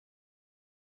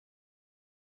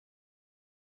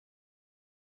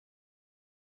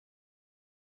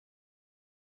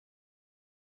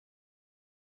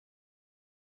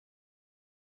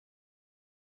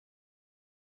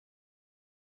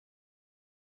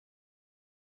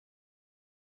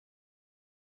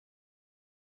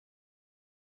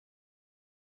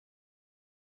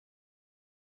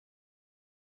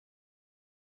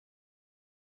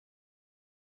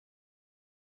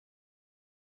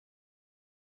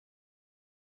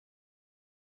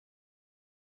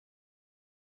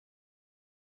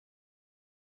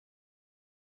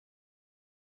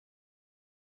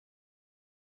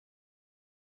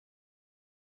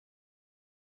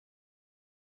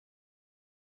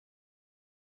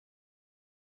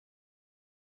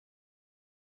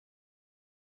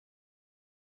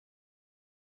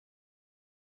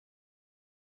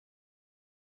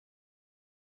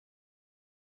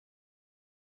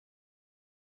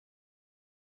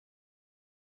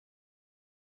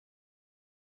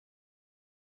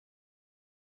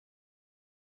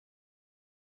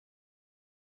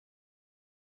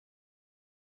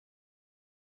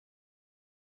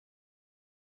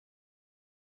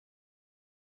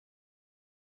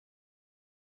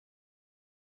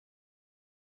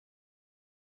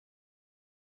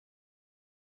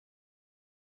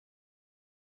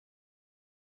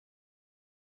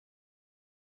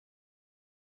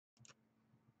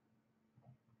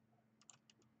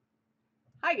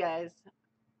Hi guys,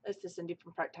 this is Cindy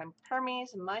from Part-Time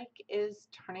Permies. Mike is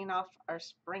turning off our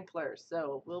sprinklers,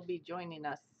 so we'll be joining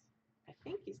us. I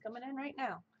think he's coming in right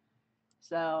now.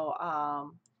 So,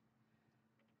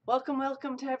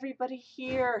 welcome to everybody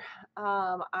here.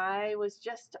 I was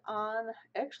just on,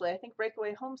 actually, I think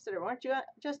Breakaway Homesteader. Weren't you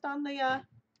just on the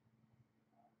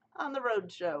road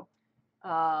show?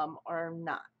 Or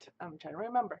not? I'm trying to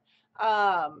remember.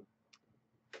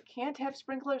 Can't have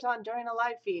sprinklers on during a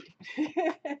live feed.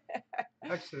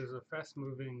 Actually, there's a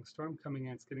fast-moving storm coming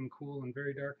in. It's getting cool and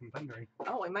very dark and thundering.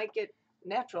 Oh, we might get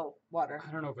natural water.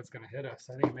 I don't know if it's going to hit us.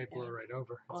 I think it may blow right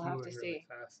over. We'll It's have moving to really see.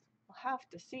 fast. We'll have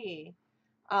to see.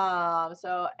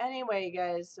 So anyway,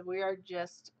 guys, we are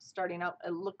just starting up.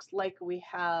 It looks like we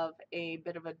have a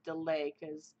bit of a delay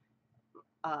because,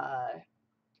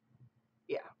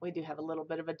 yeah, we do have a little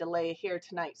bit of a delay here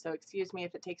tonight. So excuse me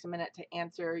if it takes a minute to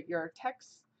answer your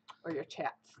texts or your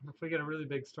chats. If we get a really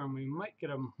big storm, we might get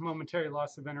a momentary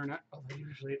loss of internet, although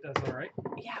usually it does all right.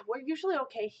 Yeah, we're usually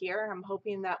okay here. I'm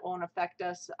hoping that won't affect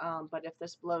us. But if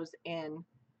this blows in,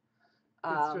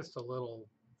 It's just a little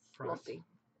front.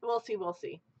 We'll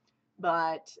see.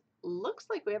 But looks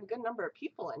like we have a good number of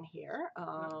people in here.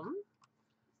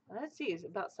 Let's see, it's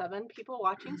about 7 people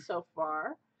watching so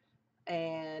far.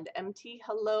 And MT,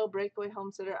 hello, Breakaway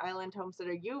Homesteader, Island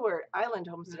Homesteader. Island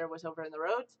Homesteader was over in the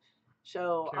roads.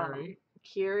 So,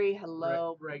 Kiri,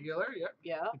 hello. Regular, yep.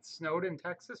 Yeah. It snowed in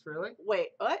Texas, really? Wait,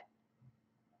 what?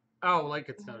 Oh, like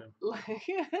it snowed.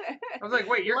 I was like,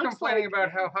 wait, you're complaining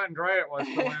about how hot and dry it was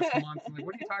for the last month. I'm like,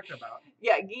 what are you talking about?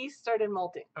 Yeah, geese started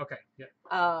molting. Okay, yeah.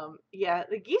 Yeah,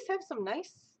 the geese have some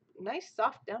nice,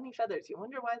 soft, downy feathers. You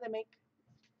wonder why they make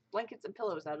blankets and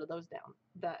pillows out of those down,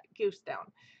 that goose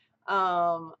down.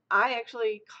 I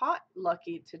actually caught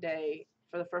Lucky today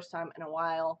for the first time in a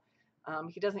while.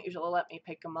 He doesn't usually let me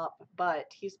pick him up, but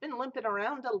he's been limping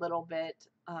around a little bit,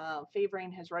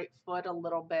 favoring his right foot a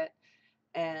little bit,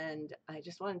 and I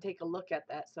just want to take a look at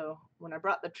that. So when I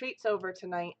brought the treats over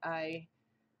tonight, I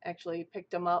actually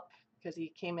picked him up because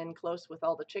he came in close with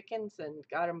all the chickens and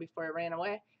got him before he ran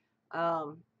away.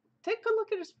 Take a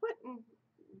look at his foot and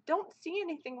don't see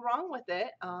anything wrong with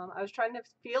it. I was trying to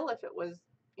feel if it was,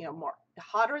 more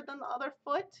hotter than the other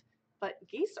foot, but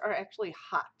geese are actually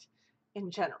hot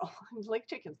in general. Like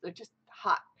chickens, they're just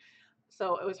hot.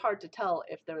 So it was hard to tell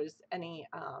if there was any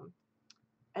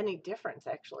difference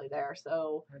actually there.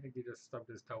 So I think he just stubbed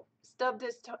his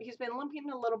toe. He's been limping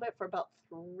a little bit for about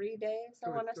 3 days. I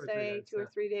want to say 2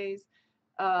 or 3 days.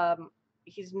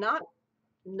 He's not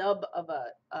nub of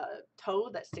a toe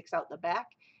that sticks out the back.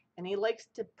 And he likes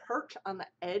to perch on the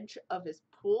edge of his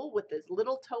pool with his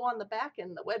little toe on the back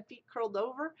and the web feet curled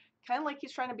over, kind of like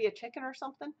he's trying to be a chicken or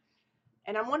something.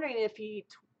 And I'm wondering if he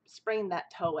sprained that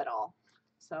toe at all.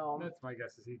 So that's my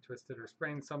guess, is he twisted or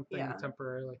sprained something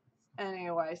temporarily.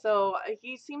 Anyway, so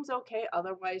he seems okay.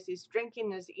 Otherwise, he's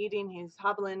drinking, he's eating, he's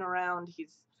hobbling around.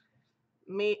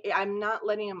 I'm not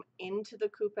letting him into the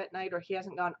coop at night, or he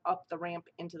hasn't gone up the ramp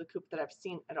into the coop that I've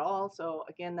seen at all. So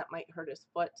again, that might hurt his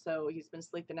foot. So he's been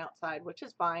sleeping outside, which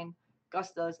is fine.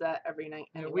 Gus does that every night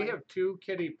anyway. Yeah, we have 2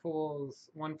 kiddie pools,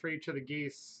 one for each of the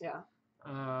geese. Yeah.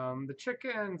 The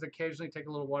chickens occasionally take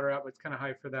a little water out, but it's kind of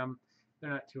high for them.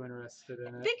 They're not too interested in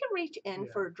it. They can reach in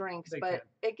for drinks, but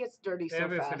it gets dirty so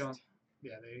fast.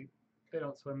 They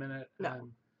don't swim in it. No.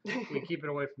 We keep it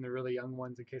away from the really young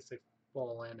ones in case they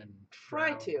fall in and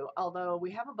try to, although we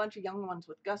have a bunch of young ones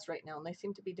with Gus right now and they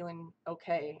seem to be doing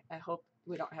okay. I hope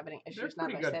we don't have any issues. They're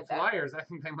pretty good flyers. I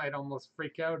think they might almost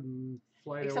freak out and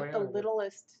fly away. Except the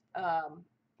littlest,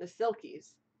 the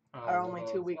silkies are only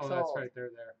 2 weeks old. That's right, they're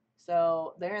there.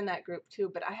 So they're in that group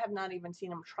too, but I have not even seen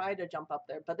them try to jump up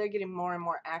there, but they're geting more and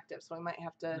more active, so we might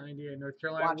have to 98 North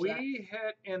Carolina. We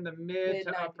hit in the mid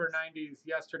to upper 90s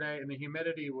yesterday, and the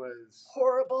humidity was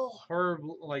horrible,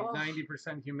 like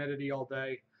 90% humidity all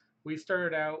day. We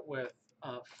started out with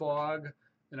fog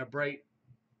and a bright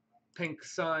pink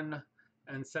sun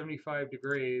and 75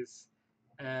 degrees,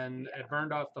 and it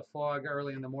burned off the fog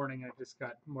early in the morning, and it just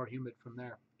got more humid from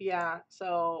there. Yeah,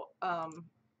 so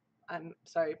I'm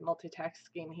sorry,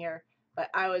 multitasking here, but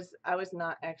I was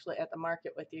not actually at the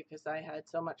market with you because I had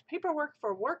so much paperwork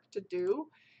for work to do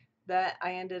that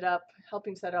I ended up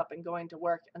helping set up and going to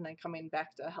work and then coming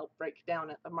back to help break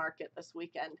down at the market this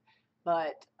weekend.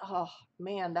 But oh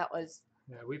man, that was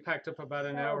we packed up about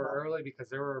an hour early because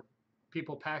there were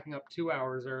people packing up 2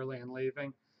 hours early and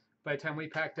leaving. By the time we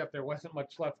packed up, there wasn't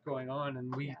much left going on,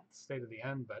 and we stayed to the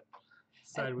end, but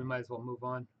decided we might as well move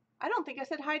on. I don't think I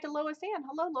said hi to Lois Ann.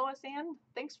 Hello, Lois Ann.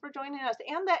 Thanks for joining us.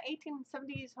 And that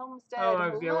 1870s Homestead. Oh, I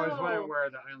was aware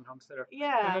of the Island Homesteader.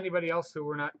 Yeah. And anybody else who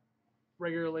we're not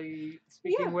regularly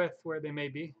speaking Yeah. with where they may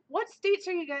be. What states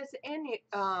are you guys in?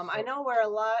 I So, know where a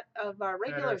lot of our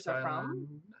regulars Hatteras are from.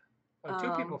 Island. Oh,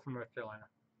 two people Um, from North Carolina.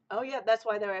 oh yeah, that's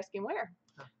why they're asking where.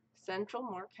 Oh, Central,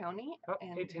 Moore County, oh,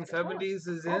 and Hatteras 1870s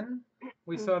is Cool. in.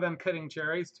 We saw them pitting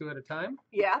cherries 2 at a time.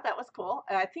 Yeah, that was cool.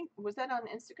 I think, was that on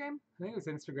Instagram? I think it was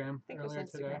Instagram I think it was earlier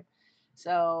today. Instagram.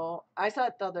 So I saw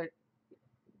it the other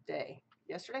day,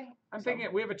 yesterday. I'm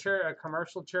thinking we have a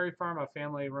commercial cherry farm, a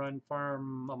family-run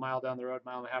farm a mile down the road,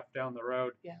 mile and a half down the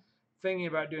road. Yeah. Thinking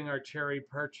about doing our cherry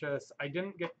purchase. I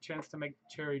didn't get a chance to make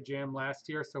cherry jam last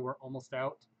year, so we're almost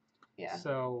out. Yeah.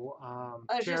 So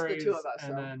It's just the cherries, two of us.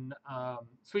 and So. then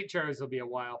sweet cherries will be a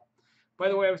while. By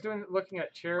the way, I was looking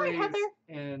at cherries Heather.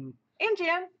 in And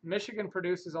Jan. Michigan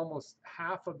produces almost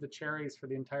half of the cherries for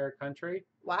the entire country.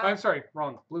 Wow. I'm sorry,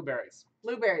 wrong. Blueberries.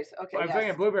 Blueberries. Okay. I'm yes. thinking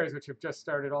of blueberries, which have just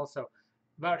started also.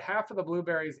 About half of the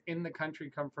blueberries in the country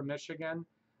come from Michigan.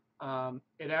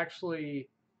 It actually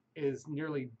is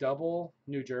nearly double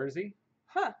New Jersey.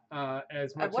 Huh.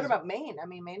 As much what as about Maine? I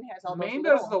mean, Maine has all those Maine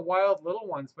little... does the wild little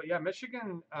ones, but yeah,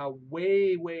 Michigan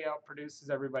way outproduces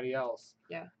everybody else.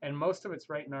 Yeah. And most of it's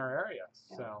right in our area.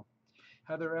 Yeah. So,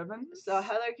 Heather Evans. So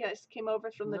Heather came over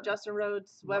from the Justin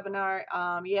Rhodes webinar.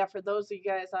 Yeah, for those of you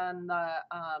guys on the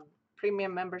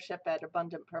premium membership at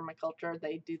Abundant Permaculture,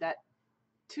 they do that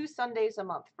 2 Sundays a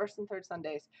month, first and third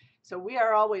Sundays. So we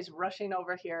are always rushing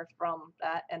over here from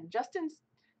that. And Justin's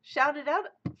shouted out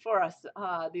for us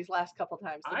these last couple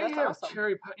times. So that's awesome.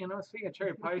 Cherry pie. Speaking of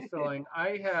cherry pie filling,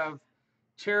 I have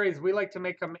cherries. We like to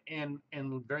make them in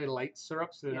very light syrup,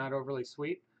 so they're not overly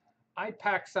sweet. I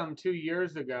packed some 2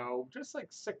 years ago, just like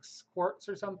 6 quarts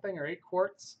or something, or 8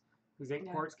 quarts. It was 8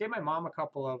 quarts. Gave my mom a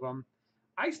couple of them.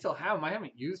 I still have them. I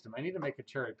haven't used them. I need to make a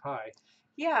cherry pie.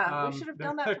 Yeah, we should have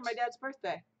done that for my dad's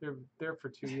birthday. They're there for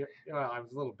 2 years. Well, I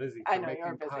was a little busy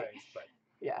making pies, but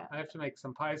yeah, I have to make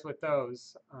some pies with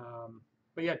those.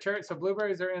 But yeah, so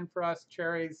blueberries are in for us.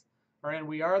 Cherries are in.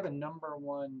 We are the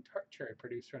 #1 tart cherry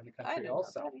producer in the country. I didn't know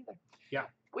that either. Yeah,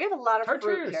 we have a lot of tart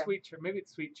fruit cherry or here. sweet cherry. Maybe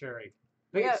it's sweet cherry.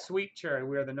 I think it's sweet cherry.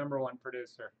 We are the #1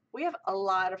 producer. We have a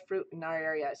lot of fruit in our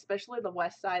area, especially the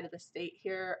west side of the state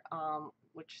here,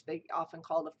 which they often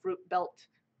call the fruit belt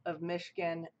of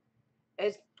Michigan.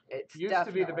 It used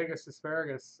to be the biggest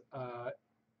asparagus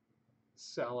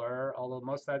seller, although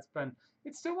most of that's been,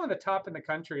 it's still one of the top in the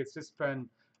country. It's just been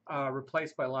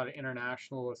replaced by a lot of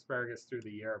international asparagus through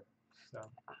the year.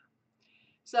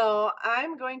 So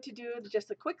I'm going to do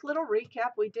just a quick little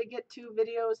recap. We did get 2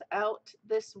 videos out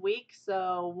this week.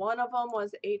 So one of them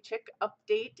was a chick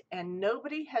update, and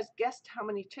nobody has guessed how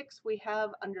many chicks we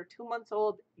have under 2 months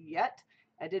old yet.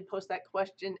 I did post that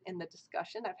question in the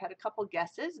discussion. I've had a couple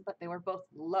guesses, but they were both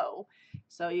low.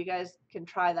 So you guys can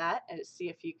try that and see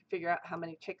if you can figure out how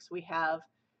many chicks we have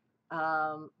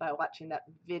by watching that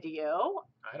video.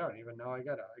 I don't even know. I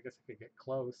guess I could get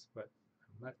close, but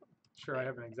I'm not sure I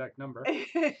have an exact number.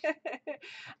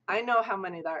 I know how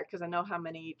many there are because I know how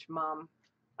many each mom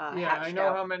yeah, I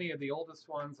know how many of the oldest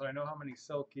ones, and I know how many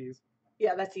silkies.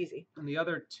 Yeah, that's easy. And the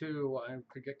other 2, I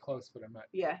could get close, but I'm not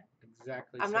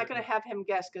exactly I'm not going to have him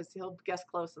guess because he'll guess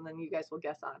close, and then you guys will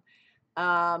guess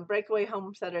on. Breakaway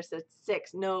Homesteader said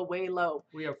 6. No, way low.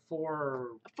 We have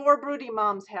 4 broody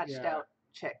moms hatched out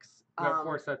chicks. We have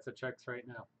 4 sets of chicks right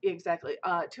now. Exactly.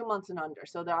 2 months and under.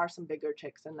 So there are some bigger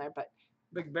chicks in there, but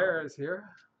Big Bear is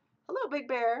here. hello, Big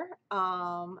Bear.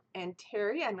 And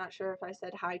Terry, I'm not sure if I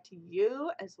said hi to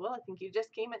you as well. I think you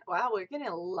just came in. Wow, we're getting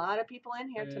a lot of people in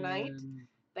here tonight.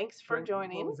 Thanks for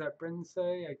joining. What was that Bryn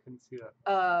say? I couldn't see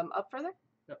that. Up further?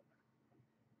 Yep.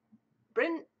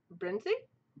 Brinzy?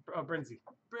 Oh, Brinzy.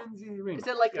 Brinzy Ring. Is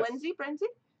it like Lindsay Brinzy?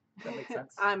 That makes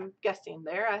sense. I'm guessing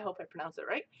there. I hope I pronounced it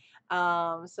right.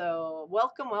 So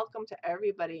welcome to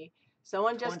everybody.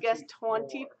 Someone just guessed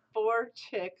 24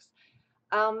 chicks.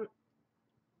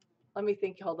 Let me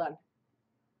think. Hold on.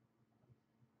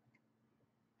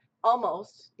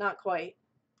 Almost, not quite.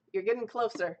 You're getting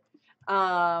closer.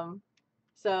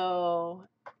 So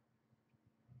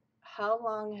how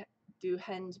long do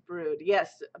hens brood?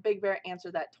 Yes, Big Bear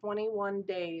answered that. 21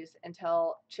 days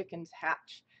until chickens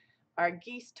hatch. Our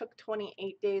geese took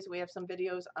 28 days. We have some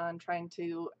videos on trying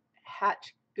to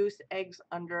hatch goose eggs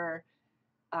under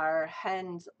our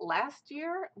hens last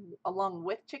year along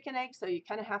with chicken eggs. So you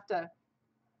kind of have to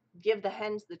give the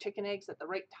hens the chicken eggs at the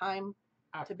right time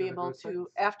to be able to,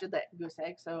 after the goose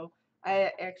egg. So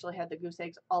I actually had the goose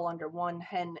eggs all under one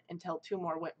hen until 2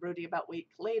 more went broody about a week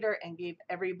later and gave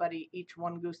everybody each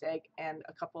 1 goose egg and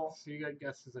a couple. So you got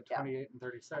guesses at 28 and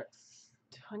 36.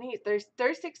 28,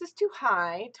 36 is too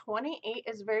high. 28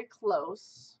 is very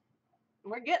close.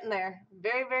 We're getting there.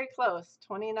 Very, very close.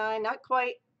 29, not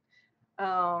quite.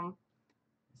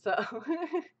 So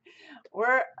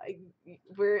we're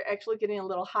we're actually getting a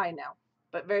little high now,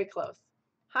 but very close.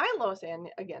 Hi, Lois Ann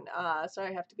again. Sorry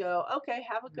I have to go. Okay,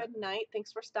 have a good night.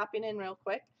 Thanks for stopping in real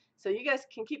quick. So you guys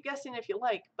can keep guessing if you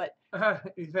like, but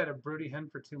You've had a broody hen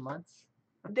for 2 months.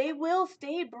 they will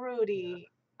stay broody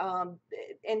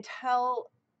until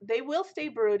they will stay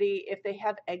broody if they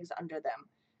have eggs under them.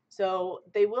 So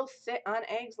they will sit on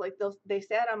eggs like those. They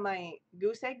sat on my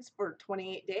goose eggs for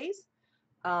 28 days.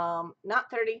 Not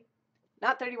 30,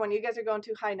 not 31. You guys are going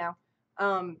too high now.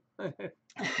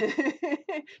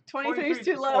 23 is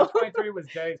too low. 23 was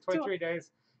days. 23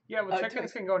 days. Yeah, well,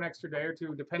 chickens 20. can go an extra day or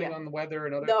two depending Yeah. on the weather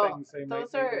and other No, things. They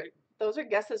those might are wait. those are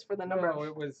guesses for the number. No,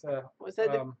 it was Was it?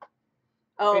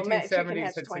 Oh, chicken 1870s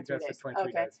hatch had 23 suggested days. 23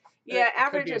 Okay. days. Yeah,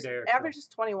 It could be a day or so. average is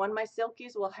 21. My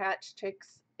silkies will hatch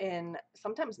chicks in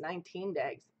sometimes 19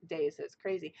 days. It's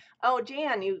crazy. Oh,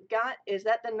 Jan, is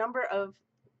that the number of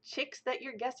chicks that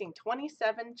you're guessing?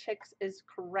 27 chicks is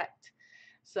correct.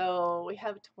 So we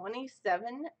have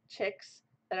 27 chicks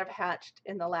that have hatched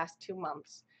in the last 2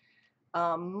 months.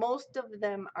 Most of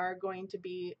them are going to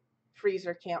be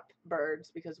freezer camp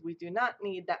birds because we do not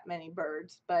need that many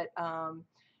birds, but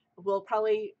we'll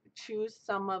probably choose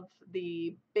some of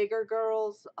the bigger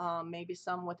girls, maybe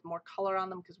some with more color on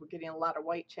them because we're getting a lot of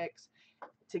white chicks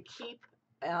to keep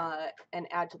and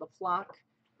add to the flock.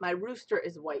 My rooster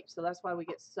is white, so that's why we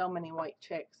get so many white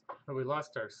chicks. But we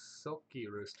lost our silky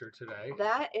rooster today.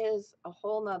 That is a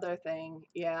whole nother thing.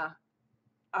 Yeah.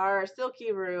 Our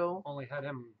silky roo. Only had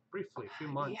him briefly, a few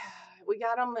months. Yeah, we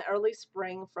got him early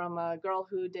spring from a girl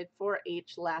who did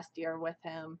 4-H last year with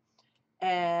him.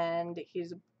 And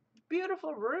he's a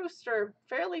beautiful rooster,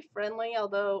 fairly friendly,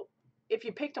 although if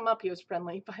you picked him up, he was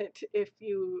friendly. But if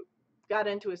you got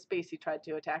into his space, he tried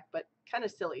to attack, but kind of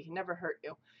silly. He never hurt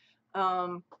you.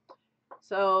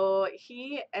 So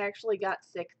he actually got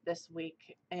sick this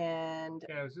week, and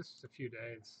yeah, it was just a few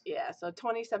days. Yeah, so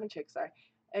 27 chicks are.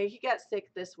 He got sick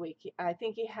this week. I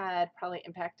think he had probably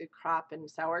impacted crop and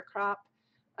sour crop.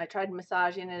 I tried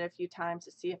massaging it a few times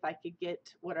to see if I could get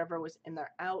whatever was in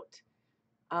there out.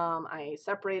 I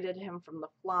separated him from the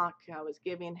flock. I was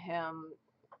giving him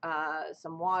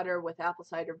some water with apple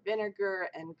cider vinegar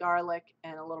and garlic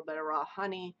and a little bit of raw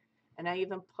honey. And I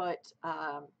even put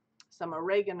some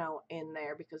oregano in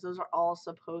there because those are all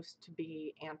supposed to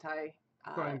be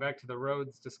Going back to the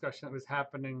roads discussion that was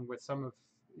happening with some of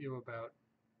you about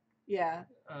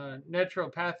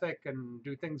naturopathic and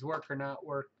do things work or not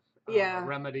work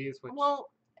remedies, which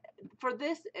for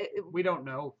this we don't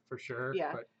know for sure,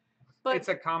 but it's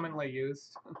a commonly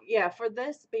used. Yeah, for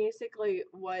this basically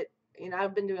what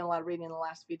I've been doing a lot of reading in the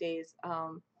last few days.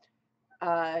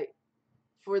 For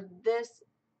this,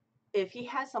 if he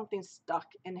has something stuck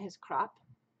in his crop,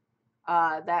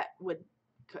 that would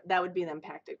be the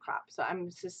impacted crop. So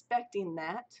I'm suspecting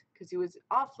that because he was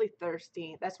awfully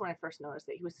thirsty. That's when I first noticed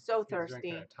it. He was so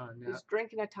thirsty. He was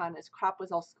drinking a ton. His crop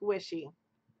was all squishy.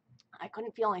 I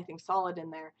couldn't feel anything solid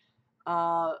in there.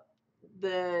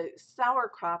 The sour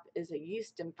crop is a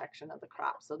yeast infection of the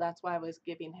crop. So that's why I was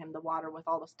giving him the water with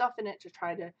all the stuff in it to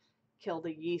try to kill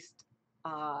the yeast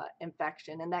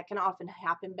infection. And that can often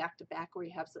happen back to back where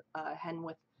you have a hen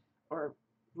with, or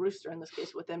rooster in this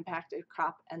case, with impacted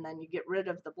crop, and then you get rid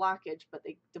of the blockage, but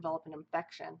they develop an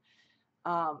infection.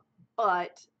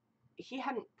 But he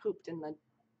hadn't pooped in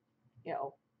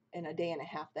in a day and a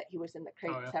half that he was in the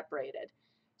crate separated.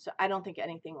 So I don't think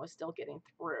anything was still getting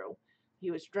through.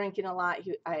 He was drinking a lot.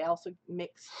 I also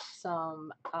mixed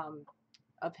some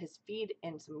of his feed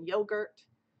in some yogurt.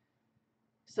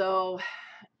 So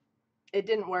it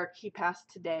didn't work. He passed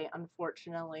today,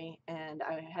 unfortunately, and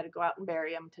I had to go out and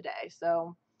bury him today.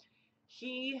 So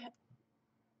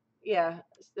there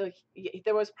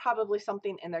was probably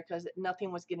something in there because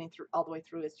nothing was getting through all the way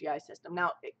through his GI system.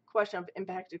 Now, question of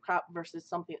impacted crop versus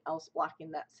something else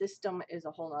blocking that system is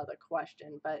a whole other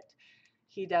question, but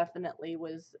he definitely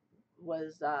was.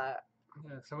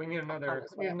 So we need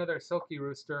another silky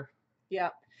rooster. Yeah.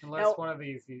 Unless one of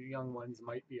these young ones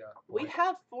might be a boy. We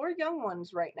have 4 young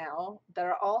ones right now that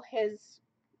are all his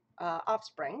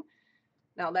offspring.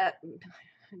 Now that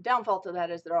downfall to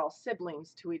that is they're all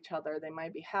siblings to each other. They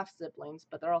might be half siblings,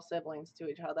 but they're all siblings to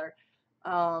each other.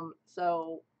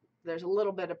 So there's a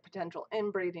little bit of potential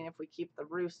inbreeding if we keep the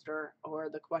rooster, or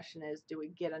the question is, do we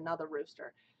get another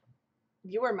rooster?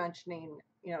 You were mentioning,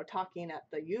 talking at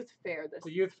the youth fair.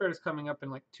 The youth fair is coming up in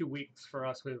like 2 weeks for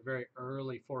us. We have a very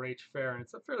early 4-H fair, and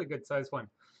it's a fairly good sized one.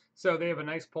 So they have a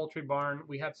nice poultry barn.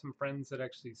 We have some friends that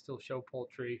actually still show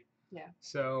poultry. Yeah.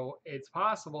 So it's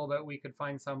possible that we could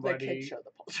find somebody. The kids show the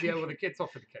poultry. Yeah, well, the kids all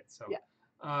for the kids. So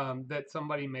that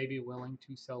somebody may be willing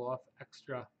to sell off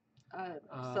extra.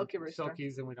 Silky rooster.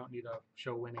 Silkies, and we don't need a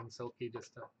show-winning Silky,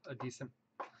 just a decent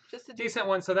Just a decent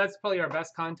one. So that's probably our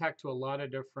best contact to a lot of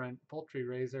different poultry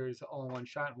raisers all in one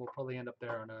shot, and we'll probably end up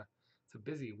there on it's a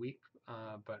busy week,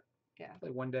 but Yeah.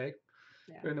 probably one day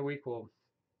during the week we'll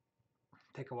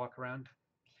take a walk around.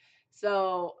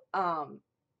 So,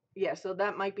 yeah, so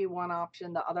that might be one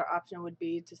option. The other option would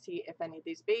be to see if any of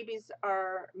these babies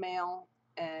are male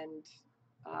and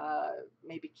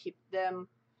maybe keep them.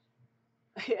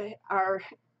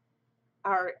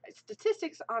 Our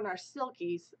statistics on our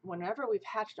silkies, whenever we've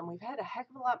hatched them, we've had a heck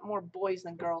of a lot more boys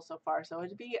than girls so far. So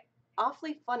it'd be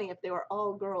awfully funny if they were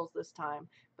all girls this time,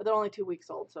 but they're only 2 weeks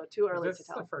old, so too early to tell. This is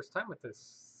the first time with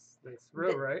this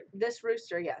roux, right? This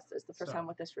rooster, yes, is the first time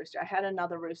with this rooster. I had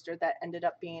another rooster that ended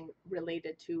up being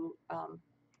related to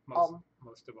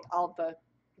most of them.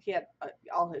 He had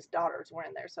all his daughters were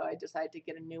in there, so I decided to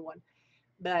get a new one.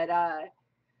 But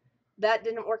that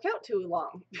didn't work out too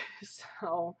long,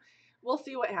 so we'll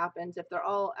see what happens. If they're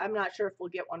all, I'm not sure if we'll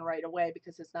get one right away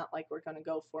because it's not like we're going to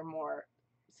go for more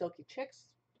silky chicks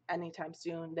anytime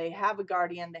soon. They have a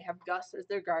guardian. They have Gus as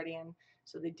their guardian,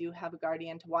 so they do have a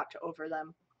guardian to watch over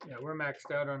them. Yeah, we're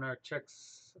maxed out on our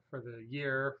chicks for the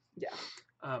year.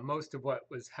 Yeah. Most of what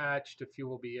was hatched, a few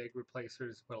will be egg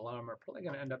replacers, but a lot of them are probably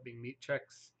going to end up being meat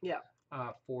chicks. Yeah.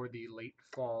 For the late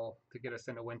fall to get us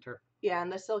into winter. Yeah,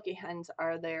 and the silky hens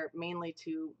are there mainly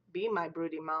to be my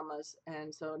broody mamas,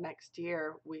 and so next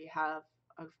year we have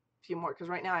a few more, because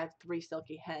right now I have 3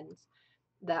 silky hens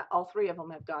that all 3 of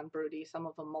them have gone broody, some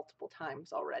of them multiple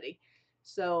times already.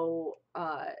 So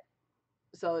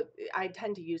so I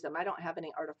tend to use them. I don't have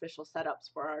any artificial setups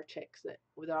for our chicks.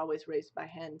 They're always raised by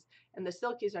hens, and the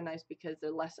silkies are nice because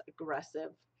they're less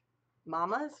aggressive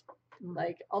mamas. Mm-hmm.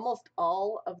 Like almost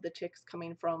all of the chicks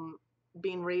coming from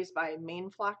being raised by main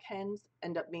flock hens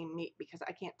end up being meat because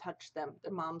I can't touch them.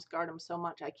 Their moms guard them so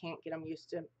much I can't get them used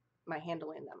to my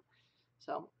handling them.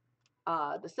 So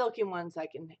the silky ones I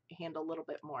can handle a little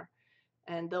bit more,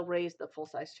 and they'll raise the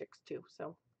full-size chicks too.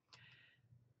 So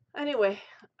anyway,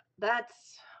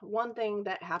 that's one thing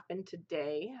that happened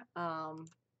today.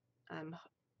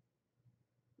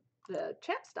 The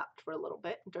chat stopped for a little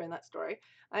bit during that story.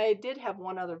 I did have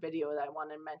one other video that I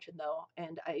wanted to mention though,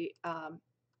 and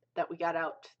that we got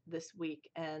out this week,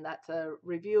 and that's a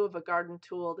review of a garden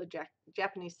tool, the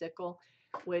Japanese sickle,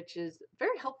 which is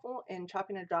very helpful in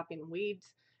chopping and dropping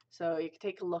weeds. So you can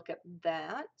take a look at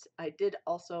that. I did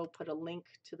also put a link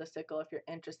to the sickle if you're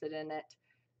interested in it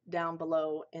down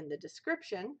below in the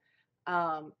description.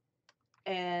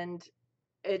 And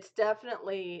it's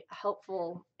definitely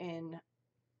helpful in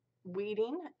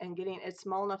weeding and getting it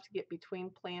small enough to get between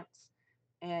plants,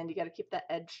 and you got to keep that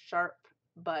edge sharp,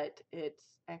 but it's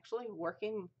actually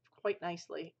working quite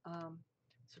nicely.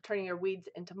 So turning your weeds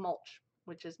into mulch,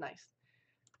 which is nice.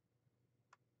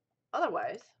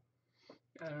 Otherwise,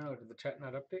 I don't know, did the chat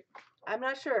not update? I'm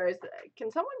not sure. Can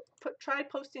someone try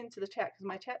posting to the chat, because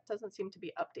my chat doesn't seem to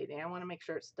be updating. I want to make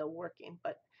sure it's still working,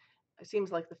 but it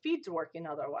seems like the feed's working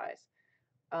otherwise.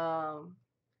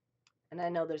 And I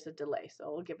know there's a delay,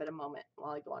 so we'll give it a moment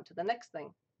while I go on to the next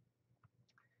thing.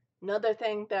 Another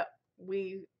thing that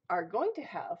we are going to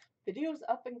have videos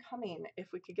up and coming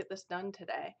if we could get this done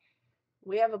today.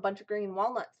 We have a bunch of green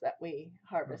walnuts that we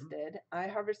harvested. I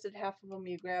harvested half of them.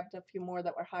 You grabbed a few more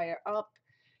that were higher up,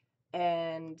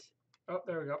 and oh,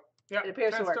 there we go. Yeah, it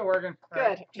appears to work. Still working. Good.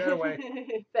 Right, chat away.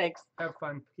 Thanks. Have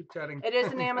fun. Keep chatting. It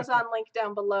is an Amazon link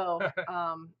down below.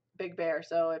 Big Bear.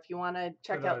 So if you want to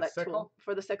check out that tool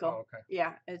for the sickle, okay.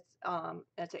 Yeah,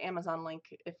 it's an Amazon link.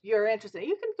 If you're interested,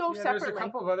 you can go separately. There's a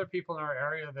couple of other people in our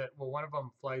area that, well, one of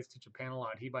them flies to Japan a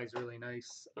lot. He buys really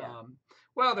nice. Yeah.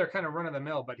 Well, they're kind of run of the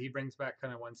mill, but he brings back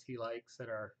kind of ones he likes that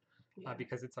are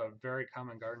because it's a very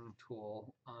common garden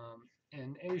tool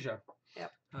in Asia.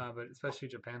 Yep. But especially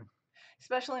Japan.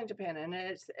 Especially in Japan, and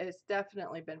it's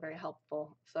definitely been very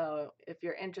helpful. So if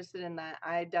you're interested in that,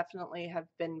 I definitely have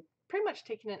been pretty much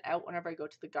taking it out whenever I go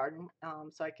to the garden,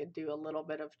 so I could do a little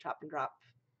bit of chop and drop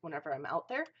whenever I'm out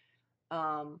there.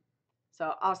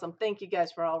 So awesome. Thank you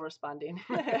guys for all responding.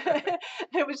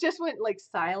 It was just went like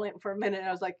silent for a minute.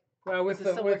 I was like, well, with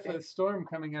the storm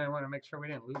coming in, I want to make sure we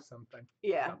didn't lose something.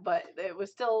 Yeah, but it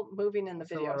was still moving in the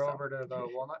video. So we're over to the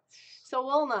walnuts. So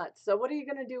walnuts. So what are you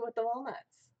going to do with the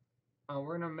walnuts?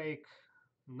 We're going to make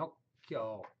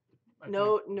noccio.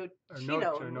 Nocino,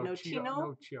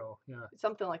 yeah,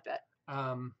 something like that.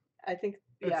 I think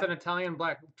it's an Italian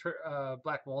black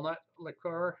walnut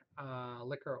liqueur.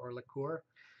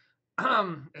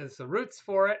 Is the roots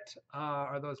for it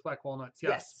are those black walnuts?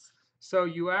 Yes. So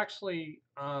you actually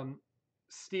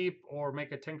steep or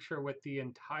make a tincture with the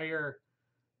entire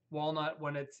walnut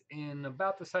when it's in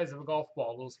about the size of a golf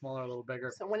ball, a little smaller, a little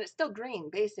bigger. So when it's still green,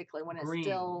 basically, when it's Green.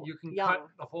 still You can cut young,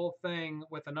 the whole thing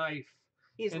with a knife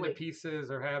into easily.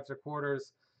 pieces or halves or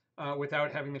quarters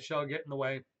without having the shell get in the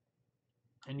way.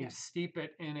 And you Yeah. steep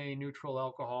it in a neutral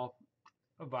alcohol,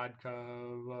 a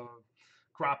vodka,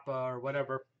 grappa, or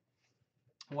whatever,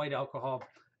 white alcohol,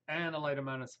 and a light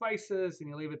amount of spices, and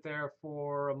you leave it there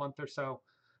for a month or so.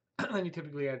 Then you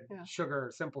typically add Yeah. sugar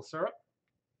or simple syrup,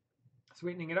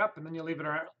 sweetening it up, and then you leave it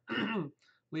around,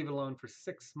 leave it alone for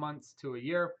 6 months to a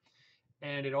year,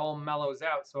 and it all mellows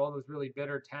out. So all those really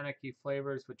bitter, tannicky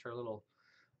flavors, which are a little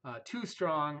too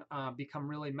strong, become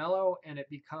really mellow, and it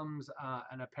becomes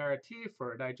an aperitif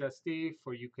or a digestif,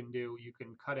 or you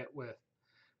can cut it with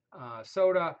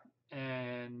soda,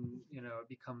 and it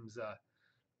becomes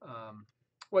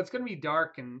well, it's going to be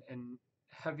dark and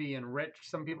heavy and rich.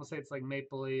 Some people say it's like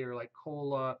mapley or like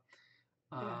cola.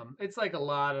 It's like a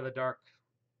lot of the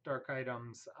dark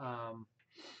items,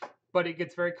 but it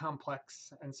gets very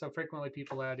complex, and so frequently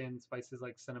people add in spices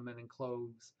like cinnamon and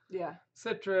cloves, Yeah.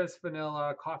 citrus,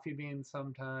 vanilla, coffee beans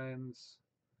sometimes.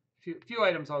 Few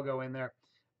items all go in there.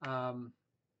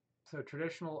 So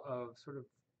traditional of sort of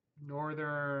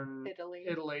northern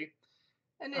Italy.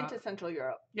 And into Central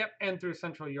Europe. Yep, and through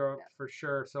Central Europe for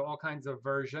sure. So all kinds of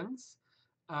versions.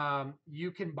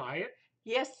 You can buy it.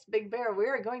 Yes, Big Bear. We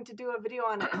are going to do a video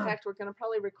on it. In fact, we're going to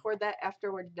probably record that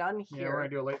after we're done here. Yeah, we're going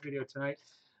to do a late video tonight.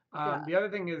 The other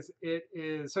thing is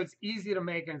so it's easy to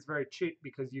make and it's very cheap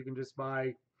because you can just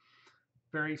buy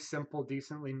very simple,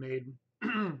 decently made,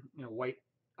 white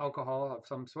alcohol of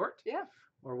some sort. Yeah.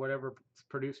 Or whatever is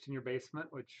produced in your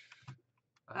basement, which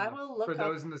I will look for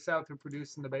those in the South who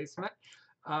produce in the basement.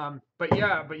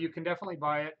 But you can definitely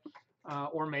buy it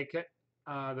or make it.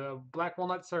 The black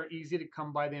walnuts are easy to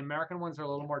come by. The American ones are a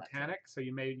little more tannic, so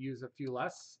you may use a few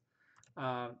less.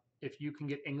 If you can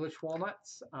get English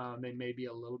walnuts, they may be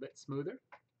a little bit smoother.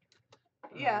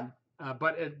 Yeah.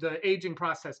 But the aging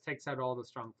process takes out all the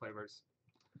strong flavors.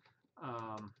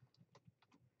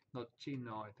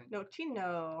 Nocino, I think.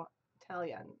 Nocino,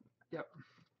 Italian. Yep.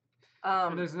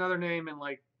 And there's another name in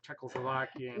like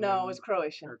Czechoslovakian. No, it was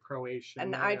Croatian. Or Croatian.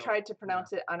 And I tried to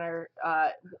pronounce it on our.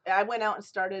 I went out and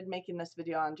started making this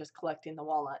video on just collecting the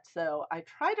walnuts. So I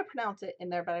tried to pronounce it in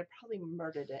there, but I probably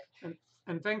murdered it.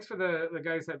 And thanks for the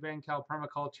guys at Van Cal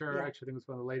Permaculture. Yeah. Actually, I think it was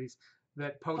one of the ladies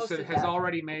that posted has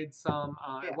already made some.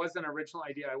 Yeah. It wasn't an original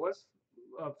idea. I was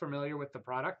familiar with the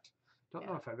product. Don't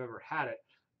know if I've ever had it,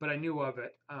 but I knew of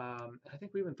it. I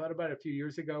think we even thought about it a few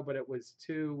years ago, but it was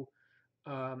too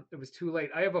late.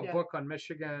 I have a book on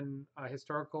Michigan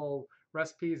historical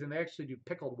recipes, and they actually do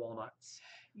pickled walnuts.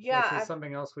 Yeah, which is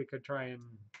something else we could try and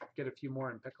get a few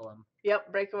more and pickle them.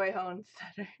 Yep, breakaway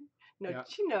Homestead.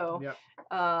 Nocino. Yep.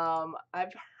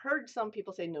 I've heard some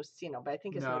people say nocino, but I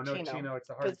think it's nocino. Nocino. It's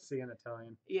a hard C in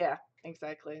Italian. Yeah,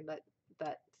 exactly.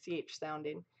 That CH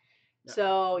sounding. Yep.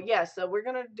 So we're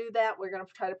gonna do that. We're gonna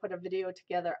try to put a video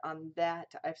together on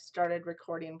that. I've started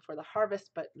recording for the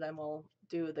harvest, but then we'll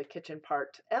do the kitchen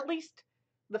part, at least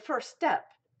the first step,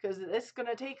 because it's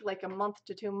gonna take like a month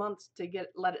to 2 months to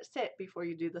let it sit before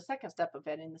you do the second step of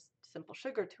adding the simple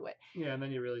sugar to it. Yeah, and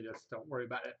then you really just don't worry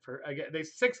about it for they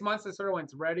 6 months is sort of when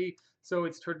it's ready. So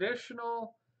it's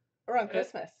traditional around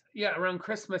Christmas. Around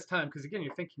Christmas time, because again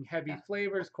you're thinking heavy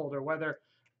flavors, colder weather.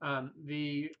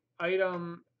 The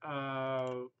item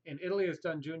in Italy is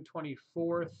done June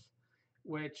 24th,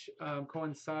 which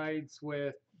coincides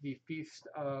with the feast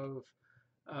of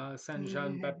Saint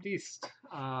Jean Baptiste.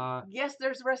 Yes,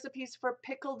 there's recipes for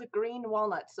pickled green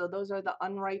walnuts. So those are the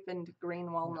unripened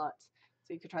green walnuts.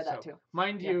 So you could try that too.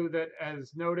 Mind you that,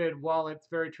 as noted, while it's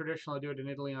very traditional to do it in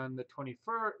Italy on the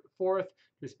 24th,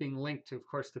 just being linked to, of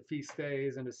course, the feast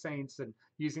days and the saints and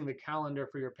using the calendar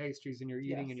for your pastries and your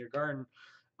eating in your garden.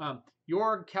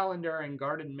 Your calendar and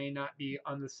garden may not be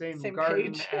on the same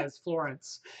garden as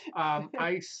Florence.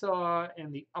 I saw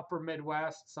in the upper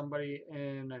Midwest, somebody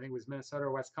in, I think it was Minnesota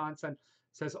or Wisconsin,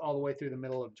 says all the way through the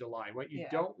middle of July. What you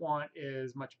don't want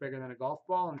is much bigger than a golf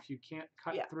ball, and if you can't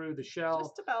cut through the shell,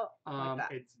 just about like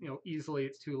that. It's easily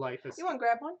it's too light. You want to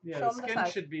grab one? Yeah, the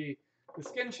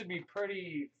skin should be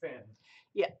pretty thin.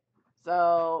 Yeah.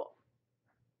 So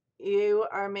you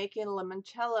are making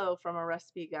limoncello from a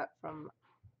recipe you got from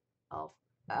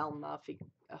Amalfi.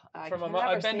 I've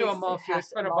been to Amalfi. I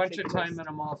spent a bunch of time in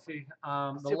Amalfi.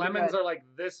 The lemons are like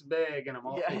this big in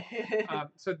Amalfi.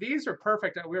 So these are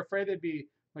perfect. We were afraid they'd be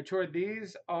mature.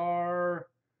 These are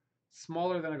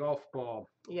smaller than a golf ball.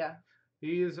 Yeah.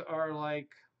 These are like,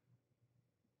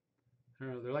 I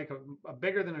don't know, they're like a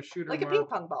bigger than a shooter. Like a ping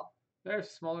pong ball. They're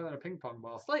smaller than a ping pong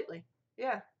ball. Slightly.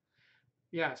 Yeah.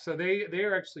 Yeah, so they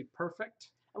are actually perfect.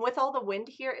 And with all the wind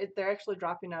here, they're actually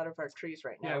dropping out of our trees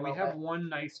right now. Yeah, a we little have bit. one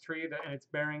nice tree and it's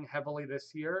bearing heavily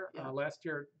this year. Yeah. Last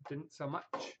year didn't so much.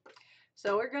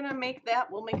 So we're gonna make that.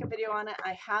 We'll make a video on it.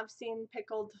 I have seen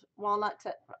pickled walnuts,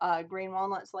 green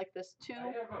walnuts like this too. I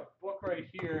have a book right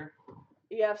here.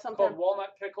 You have something called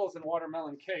Walnut Pickles and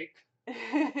Watermelon Cake.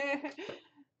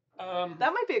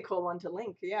 That might be a cool one to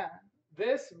link. Yeah.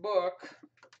 This book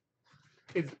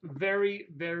is very,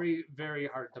 very, very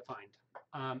hard to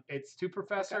find. It's two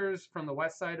professors from the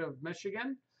west side of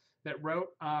Michigan that wrote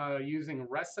using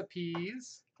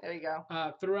recipes. There you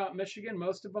go. Throughout Michigan,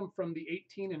 most of them from the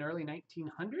 18 and early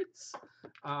 1900s.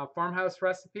 Farmhouse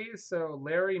recipes. So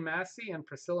Larry Massey and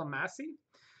Priscilla Massey.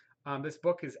 This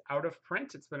book is out of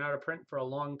print. It's been out of print for a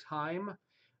long time.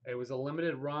 It was a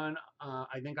limited run.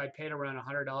 I think I paid around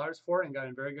 $100 for it and got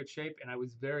in very good shape. And I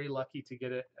was very lucky to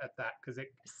get it at that because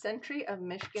it Century of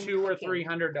Michigan. $200 or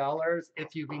 $300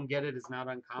 if you can get it is not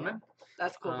uncommon. Yeah,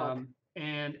 that's cool.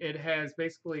 And it has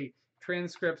basically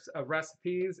transcripts of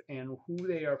recipes and who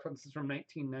they are from. This is from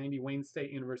 1990, Wayne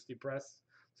State University Press.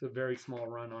 It's a very small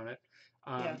run on it.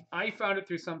 I found it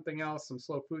through something else, some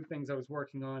slow food things I was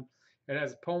working on. It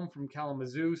has a poem from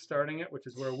Kalamazoo starting it, which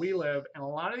is where we live. And a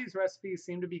lot of these recipes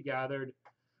seem to be gathered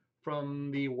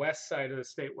from the west side of the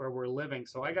state where we're living.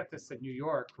 So I got this in New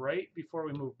York right before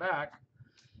we moved back.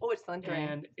 Oh, it's thundering.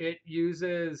 And it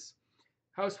uses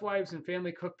housewives and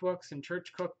family cookbooks and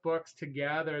church cookbooks to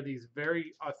gather these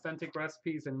very authentic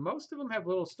recipes. And most of them have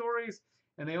little stories.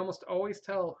 And they almost always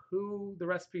tell who the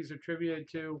recipes are attributed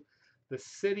to, the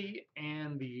city,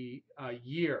 and the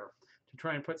year to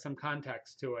try and put some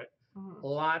context to it. Mm-hmm.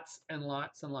 Lots and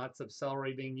lots and lots of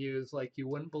celery being used. Like you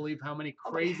wouldn't believe how many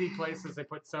crazy places they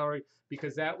put celery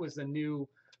because that was the new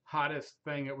hottest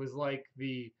thing. It was like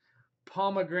the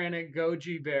pomegranate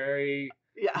goji berry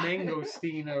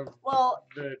mangosteen of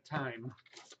the time.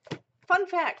 Fun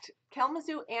fact,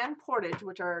 Kalamazoo and Portage,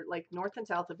 which are like north and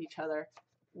south of each other,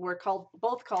 were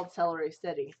both called Celery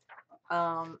City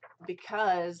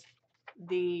because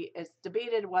it's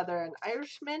debated whether an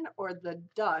Irishman or the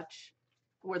Dutch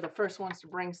were the first ones to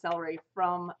bring celery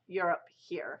from Europe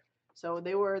here. So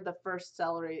they were the first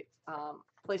celery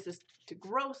places to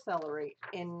grow celery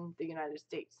in the United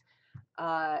States.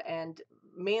 And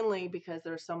mainly because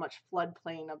there's so much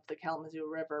floodplain of the Kalamazoo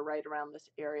River right around this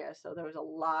area. So there was a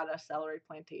lot of celery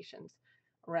plantations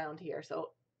around here. So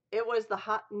it was the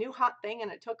new hot thing,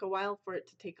 and it took a while for it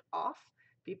to take off.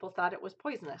 People thought it was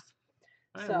poisonous.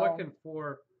 I'm looking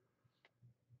for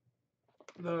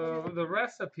the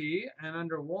recipe, and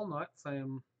under walnuts,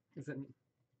 is it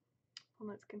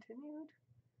walnuts continued?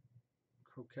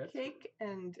 Croquette cake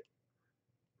and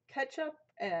ketchup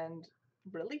and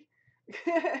really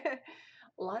a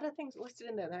lot of things listed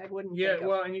in there that I wouldn't. Yeah,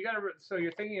 well, and you got to. So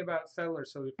you're thinking about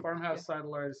settlers. So farmhouse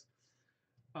settlers,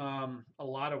 a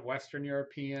lot of Western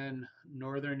European,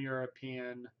 Northern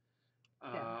European.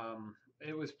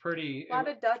 It was pretty. A lot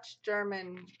of Dutch,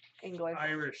 German, English,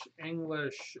 Irish,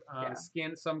 English,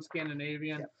 some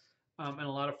Scandinavian, and a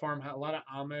lot of a lot of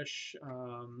Amish.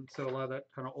 So a lot of that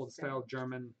kind of old style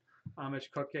German Amish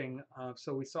cooking.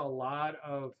 So we saw a lot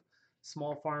of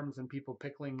small farms and people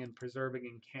pickling and preserving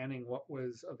and canning what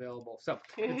was available. So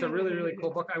it's a really, really cool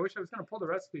book. I wish I was going to pull the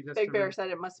recipe. Big Bear said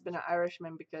it must have been an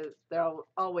Irishman because they're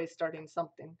always starting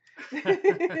something.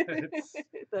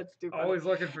 That's stupid. Always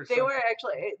looking for something. They were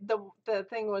actually, the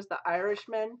thing was the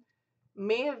Irishman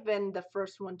may have been the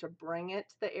first one to bring it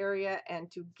to the area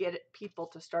and to get people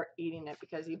to start eating it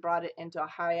because he brought it into a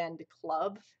high-end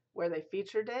club where they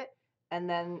featured it. And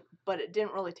then, but it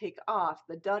didn't really take off.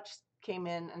 The Dutch came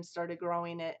in and started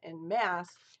growing it in mass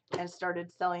and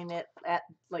started selling it at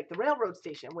like the railroad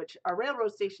station, which our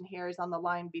railroad station here is on the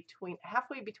line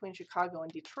halfway between Chicago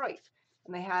and Detroit.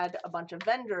 And they had a bunch of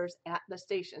vendors at the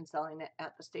station selling it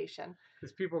at the station.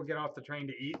 Because people would get off the train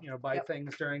to eat, buy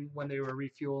things when they were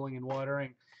refueling and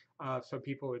watering. So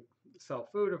people would sell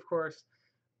food, of course.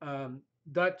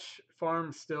 Dutch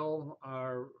farms still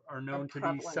are known to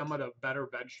be some of the better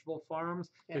vegetable farms.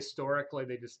 Yeah. Historically,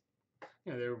 they just,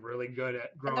 they were really good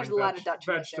at growing there's a lot of Dutch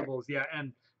vegetables. Yeah,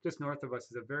 and just north of us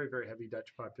is a very, very heavy Dutch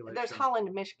population. There's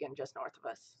Holland, Michigan, just north of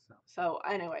us. So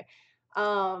anyway,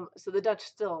 so the Dutch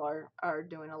still are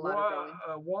doing a lot of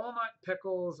growing. Walnut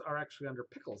pickles are actually under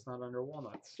pickles, not under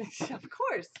walnuts. Of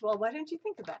course. Well, why didn't you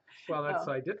think of that? Well,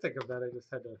 I did think of that. I just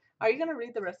had to. Are you going to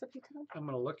read the recipe to them? I'm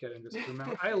going to look at it and just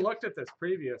remember. I looked at this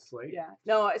previously. Yeah.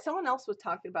 No, someone else was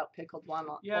talking about pickled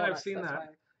walnuts. Yeah, I've seen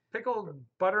that. Pickled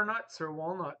butternuts or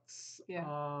walnuts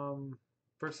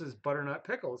versus butternut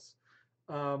pickles.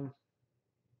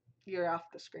 You're off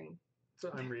the screen.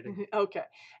 So I'm reading. Okay.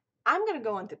 I'm going to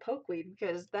go on to pokeweed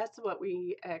because that's what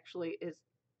we actually is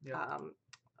Yep.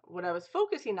 What I was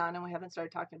focusing on, and we haven't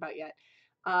started talking about yet,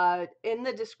 in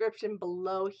the description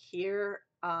below here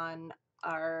on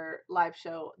our live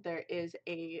show, there is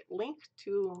a link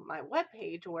to my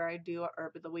webpage where I do a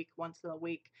herb of the week once a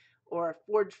week, or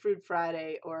Foraged Food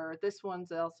Friday, or this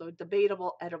one's also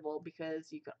debatable edible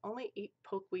because you can only eat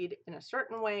pokeweed in a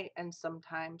certain way, and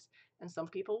sometimes, and some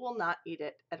people will not eat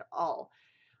it at all.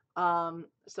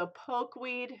 So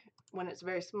pokeweed, when it's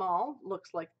very small, looks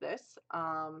like this.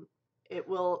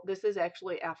 This is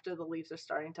actually after the leaves are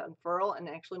starting to unfurl and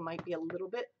actually might be a little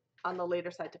bit on the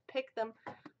later side to pick them.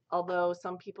 Although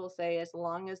some people say as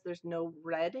long as there's no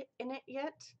red in it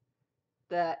yet,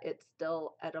 that it's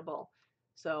still edible.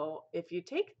 So if you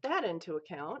take that into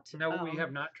account, No, we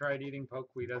have not tried eating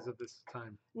pokeweed as of this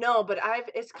time. no, but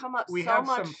it's come up We so have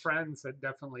much. some friends that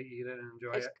definitely eat it and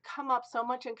enjoy It's it. come up so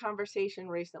much in conversation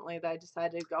recently that I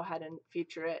decided to go ahead and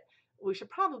feature it. We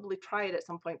should probably try it at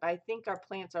some point, but I think our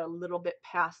plants are a little bit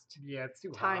past Yeah, it's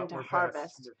too time hot. to We're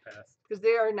harvest past. because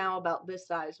they are now about this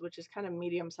size, which is kind of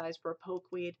medium size for a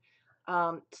pokeweed.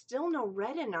 Still no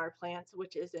red in our plants,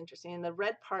 which is interesting. And the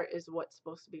red part is what's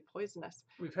supposed to be poisonous.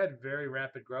 We've had very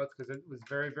rapid growth because it was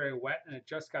very, very wet and it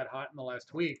just got hot in the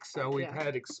last week. So we've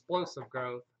had explosive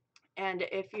growth. And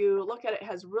if you look at it, it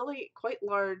has really quite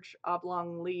large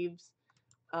oblong leaves.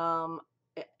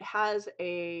 It has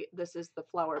this is the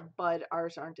flower bud.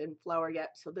 Ours aren't in flower yet.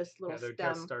 So this little They're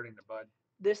stem, just starting to bud.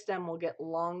 this stem will get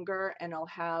longer and it'll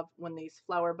have, when these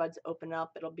flower buds open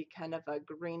up, it'll be kind of a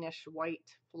greenish white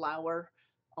flower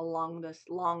along this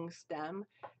long stem.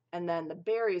 And then the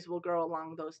berries will grow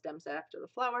along those stems after the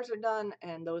flowers are done.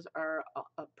 And those are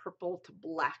a purple to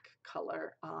black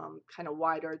color, kind of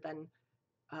wider than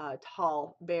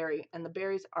tall berry. And the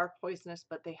berries are poisonous,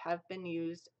 but they have been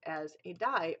used as a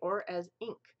dye or as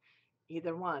ink,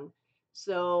 either one.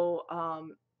 So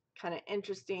kind of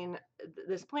interesting.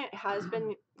 This plant has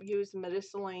been used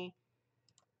medicinally,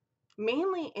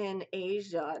 mainly in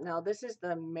Asia. Now, this is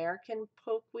the American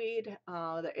pokeweed.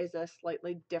 There is a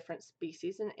slightly different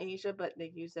species in Asia, but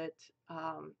they use it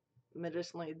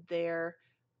medicinally there.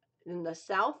 In the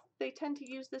South, they tend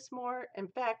to use this more. In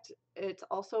fact, it's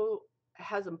also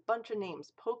has a bunch of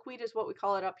names. Pokeweed is what we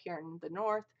call it up here in the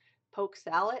North. Poke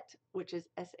sallet, which is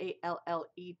SALLET,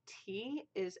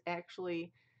 is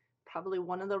actually probably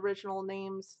one of the original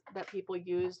names that people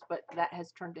used, but that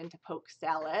has turned into poke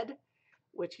salad,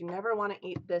 which you never want to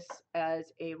eat this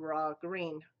as a raw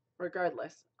green,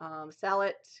 regardless.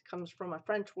 Salad comes from a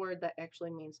French word that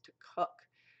actually means to cook.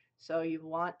 So you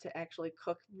want to actually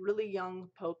cook really young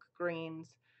poke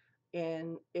greens.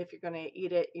 And if you're going to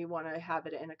eat it, you want to have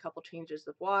it in a couple changes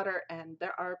of water. And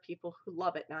there are people who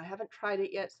love it. Now, I haven't tried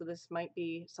it yet, so this might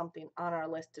be something on our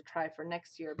list to try for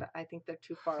next year, but I think they're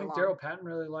too I far think along. Daryl Patton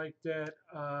really liked it.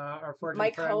 Our foraging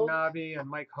Mike friend Hogue. Nabi and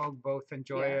Mike Hogue both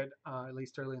enjoy Yeah. it, at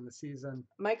least early in the season.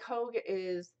 Mike Hogue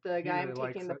is the guy really I'm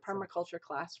taking the likes it, so. permaculture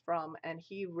class from, and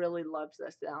he really loves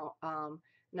this now.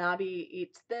 Nabi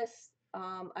eats this,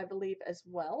 I believe, as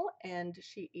well, and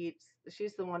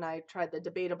she's the one I tried the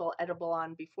debatable edible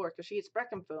on before because she eats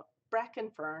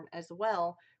bracken fern as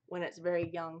well when it's very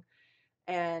young,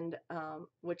 and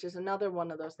which is another one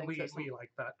of those things. We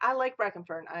like that. I like bracken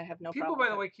fern. I have no People, problem.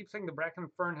 by the way, keep saying the bracken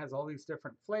fern has all these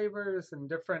different flavors and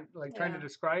different, like trying to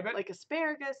describe it. Like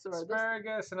asparagus or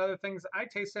asparagus and other things. I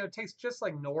taste it. It tastes just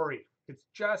like nori. It's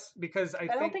just because I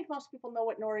don't think most people know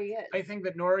what nori is. I think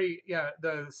that nori,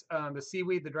 the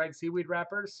seaweed, the dried seaweed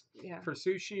wrappers for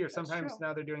sushi, or sometimes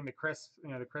now they're doing the crisps,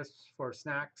 the crisps for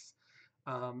snacks.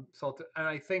 Salt, and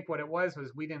I think what it was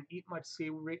we didn't eat much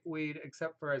seaweed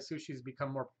except for as sushi's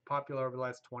become more popular over the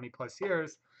last 20 plus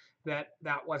years. That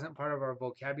wasn't part of our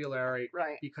vocabulary,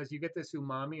 right? Because you get this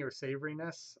umami or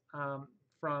savoriness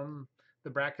from the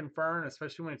bracken fern,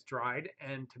 especially when it's dried.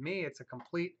 And to me, it's a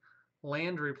complete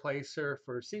land replacer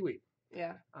for seaweed.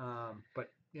 Yeah. But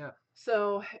yeah.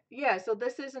 So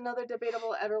this is another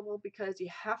debatable edible because you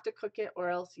have to cook it,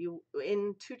 or else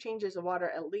in 2 changes of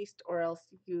water at least, or else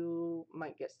you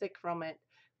might get sick from it.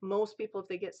 Most people, if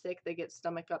they get sick, they get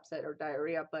stomach upset or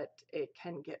diarrhea, but it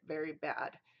can get very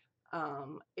bad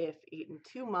if eaten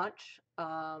too much.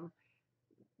 I'm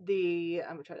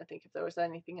trying to think if there was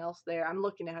anything else there. I'm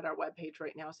looking at our webpage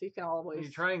right now, so you can always. When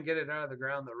you try and get it out of the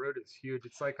ground, the root is huge.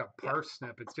 It's like a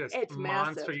parsnip. It's just it's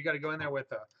monster. massive. You got to go in there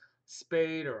with a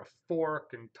spade or a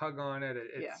fork and tug on it.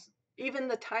 Even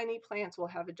the tiny plants will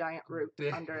have a giant root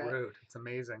under it. It's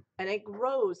amazing. And it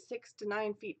grows 6 to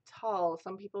 9 feet tall.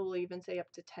 Some people will even say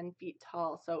up to 10 feet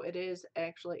tall. So it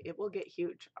will get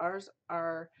huge. Our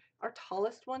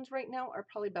tallest ones right now are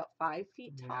probably about 5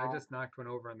 feet tall. I just knocked one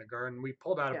over in the garden. We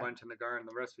pulled out a bunch in the garden.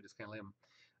 The rest we just can't leave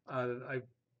them.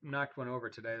 knocked one over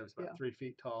today. It was about Yeah. 3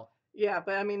 feet tall. Yeah,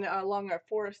 but I mean along our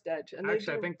forest edge, and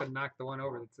Actually, I they do. think I knocked the one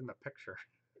over that's in the picture.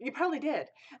 You probably did.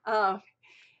 Uh,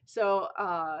 so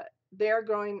they're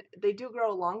growing. They do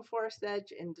grow along forest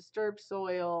edge in disturbed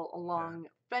soil, along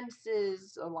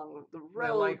fences, along the They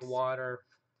like roads. water,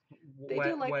 They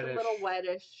do like the wettish. little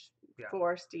wettish, Yeah.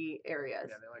 foresty areas.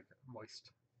 Yeah, they like it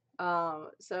moist.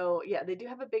 So yeah, they do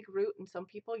have a big root, and some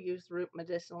people use root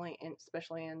medicinally,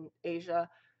 especially in Asia.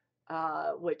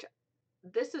 Which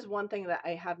this is one thing that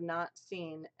I have not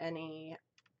seen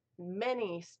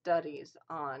many studies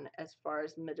on as far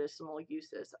as medicinal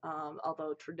uses.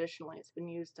 Although traditionally it's been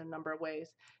used in a number of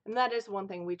ways, and that is one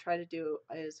thing we try to do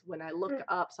is when I look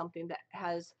up something that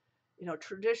has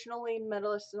traditionally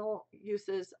medicinal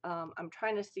uses, I'm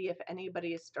trying to see if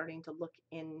anybody is starting to look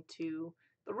into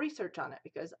the research on it,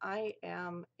 because I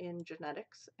am in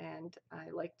genetics and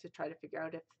I like to try to figure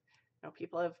out if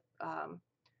people have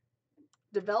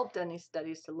developed any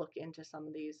studies to look into some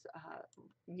of these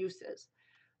uses,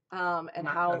 and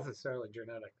Not how. necessarily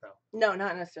genetic, though. No,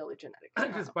 not necessarily genetic.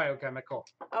 Just biochemical.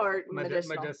 Or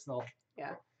medicinal. Medicinal.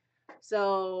 Yeah.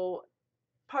 So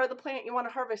part of the plant you want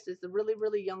to harvest is the really,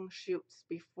 really young shoots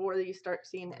before you start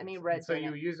seeing any reds So in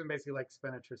you it. use them basically like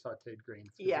spinach or sautéed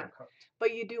greens. Yeah.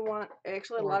 But you do want,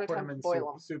 actually, a lot of put times them in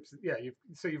boil them. soups. Yeah,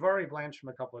 you've already blanched them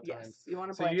a couple of times. Yes, you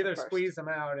want to So blanch you either them first. squeeze them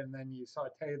out and then you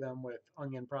saute them with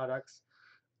onion products,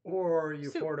 or you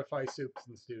Soup. fortify soups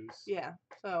and stews. Yeah.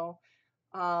 So,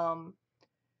 some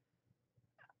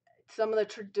of the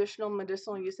traditional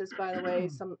medicinal uses, by the way,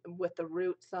 some with the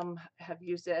root, some have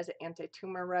used it as an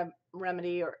anti-tumor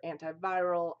remedy or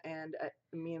antiviral and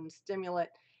immune stimulant.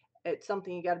 It's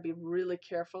something you got to be really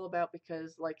careful about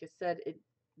because, like I said,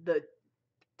 the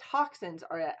toxins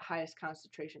are at highest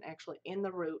concentration actually in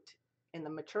the root, in the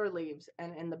mature leaves,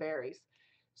 and in the berries.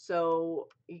 So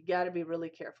you got to be really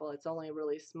careful. It's only a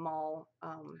really small.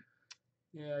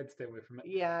 Yeah, I'd stay away from it.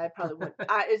 Yeah, I probably wouldn't.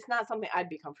 It's not something I'd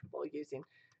be comfortable using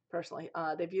personally.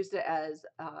 They've used it as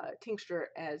tincture,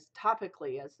 as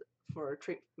topically, as for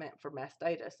treatment for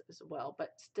mastitis as well.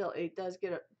 But still, it does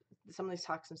get some of these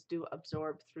toxins do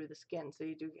absorb through the skin, so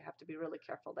you do have to be really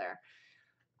careful there.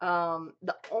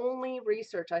 The only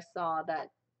research I saw that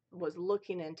was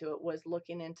looking into it was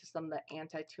looking into some of the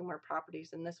anti-tumor properties,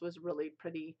 and this was really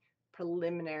pretty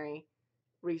preliminary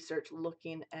research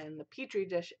looking in the petri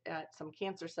dish at some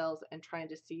cancer cells and trying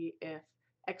to see if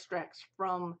extracts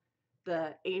from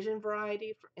the Asian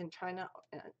variety in China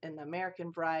and the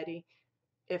American variety,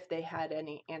 if they had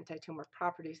any anti-tumor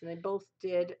properties, and they both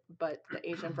did, but the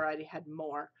Asian variety had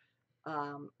more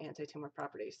anti-tumor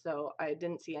properties. So I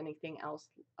didn't see anything else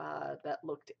that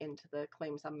looked into the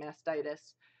claims on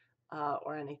mastitis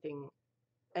or anything.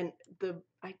 And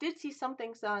I did see some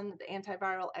things on the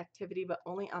antiviral activity, but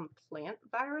only on plant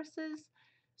viruses.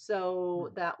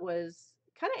 So that was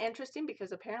kind of interesting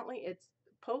because apparently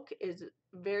poke is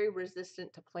very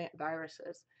resistant to plant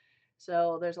viruses.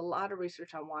 So there's a lot of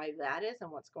research on why that is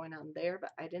and what's going on there, but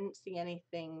I didn't see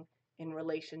anything in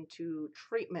relation to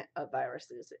treatment of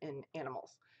viruses in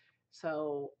animals.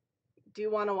 So do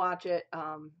want to watch it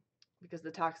because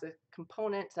the toxic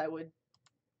components, I would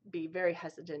be very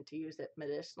hesitant to use it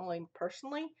medicinally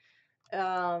personally.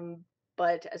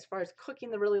 But as far as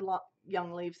cooking the really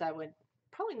young leaves, I would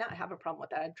probably not have a problem with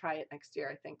that. I'd try it next year,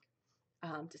 I think,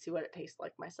 to see what it tastes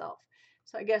like myself.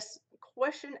 So I guess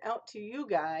question out to you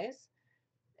guys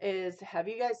is,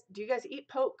 do you guys eat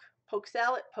poke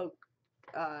salad, poke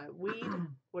weed,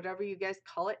 whatever you guys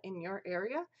call it in your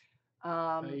area?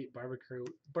 I eat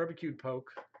barbecued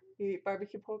poke. You eat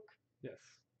barbecue poke? Yes.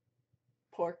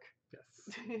 Pork?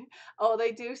 Yes. Oh,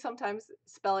 they do sometimes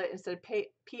spell it instead of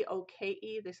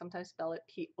P-O-K-E, they sometimes spell it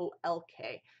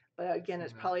P-O-L-K. But again,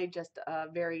 it's probably just a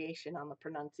variation on the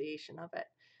pronunciation of it.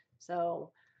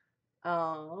 So,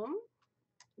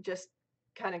 just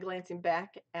kind of glancing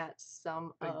back at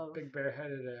some Big Bear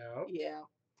headed out. Yeah.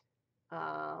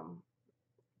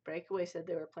 Breakaway said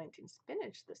they were planting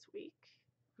spinach this week.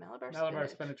 Malabar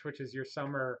spinach, which is your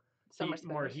summer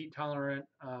more heat tolerant.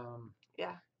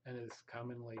 Yeah. And is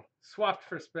commonly swapped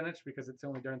for spinach because it's the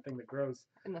only darn thing that grows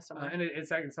in the summer. and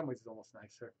it's in some ways it's almost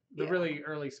nicer. The really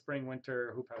early spring,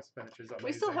 winter hoop house spinach is amazing.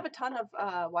 We still have a ton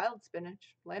of wild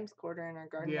spinach, lamb's quarter in our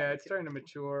garden. Yeah, it's starting to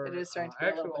mature. It is starting to I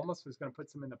actually almost was going to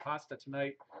put some in the pasta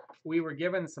tonight. We were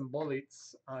given some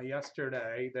bullets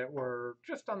yesterday that were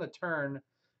just on the turn,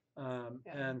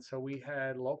 and so we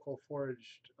had local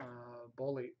foraged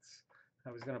bullets.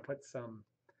 I was going to put some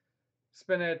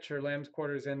spinach or lamb's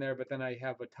quarters in there, but then I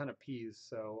have a ton of peas,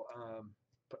 so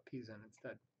put peas in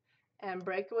instead. And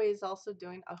Breakaway is also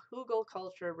doing a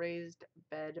hugelkultur raised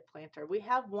bed planter. We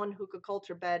have one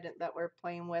hugelkultur bed that we're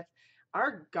playing with.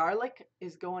 Our garlic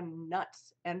is going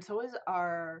nuts, and so is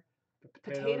our The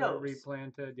potatoes are potatoes.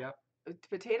 replanted. Yep.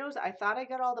 Potatoes, I thought I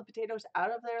got all the potatoes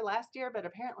out of there last year, but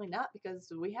apparently not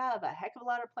because we have a heck of a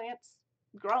lot of plants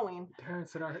growing.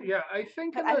 Parents in our yeah, I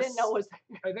think in I didn't know it this, was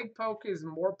there. I think poke is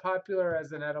more popular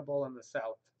as an edible in the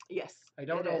south. Yes, I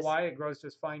don't it know is. why it grows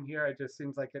just fine here. It just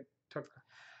seems like it took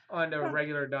on a Well,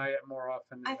 regular diet more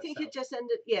often in I the think south.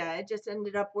 it just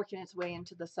ended up working its way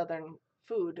into the southern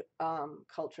food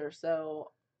culture.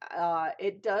 So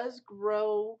it does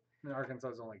grow. And Arkansas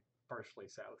is only partially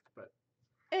south, but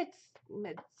It's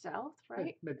mid south,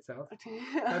 right? mid south.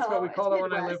 That's what we It's called it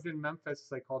when I Midwest. lived in Memphis.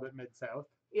 They called it mid south.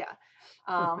 Yeah.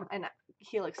 And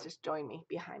Helix just joined me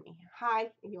behind me. Hi,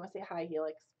 you want to say hi,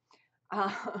 Helix?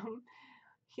 Um,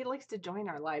 he likes to join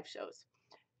our live shows.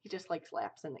 He just likes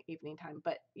laps in the evening time.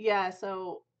 But yeah,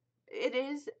 so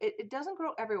it doesn't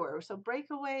grow everywhere. So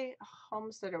Breakaway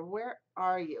Homesteader, where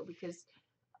are you? Because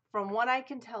from what I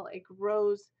can tell, it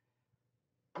grows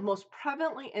most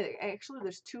prevalently. Actually,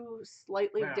 there's two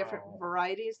slightly different Meow.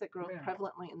 varieties that grow Meow.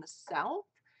 prevalently in the south,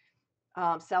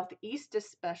 southeast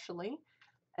especially,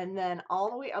 and then all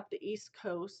the way up the East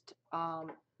Coast.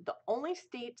 The only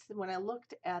states, when I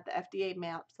looked at the FDA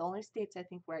maps, the only states I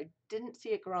think where I didn't see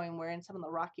it growing were in some of the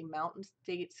Rocky Mountain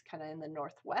states, kind of in the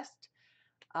Northwest.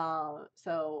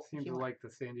 So Seem to like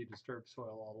the sandy disturbed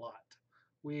soil a lot.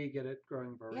 We get it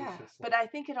growing yeah, voraciously. but I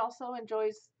think it also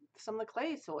enjoys some of the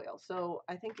clay soil. So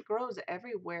I think it grows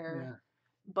everywhere,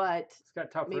 Yeah. but It's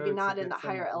got tough maybe roots. not It in the gets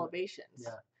higher into it. elevations.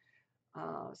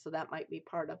 Yeah. So that might be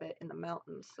part of it in the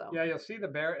mountains. So Yeah, you'll see the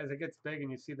bear as it gets big, and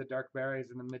you see the dark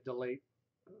berries in the mid to late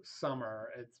summer.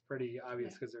 It's pretty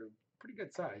obvious yeah. because they're pretty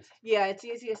good sized. Yeah, it's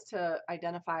easiest to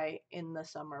identify in the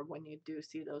summer when you do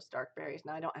see those dark berries.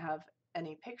 Now I don't have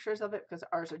any pictures of it because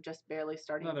ours are just barely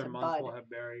starting Another to month bud. we'll have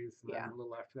berries, and Yeah. then a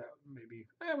little after that, maybe.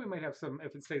 We might have some.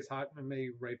 If it stays hot, it may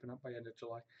ripen up by end of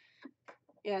July.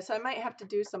 Yeah, so I might have to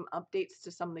do some updates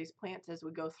to some of these plants as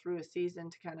we go through a season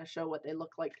to kind of show what they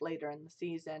look like later in the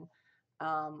season.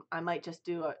 I might just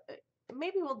do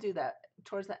maybe we'll do that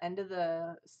towards the end of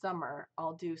the summer.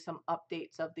 I'll do some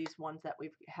updates of these ones that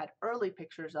we've had early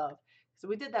pictures of. So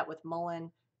we did that with mullein,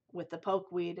 with the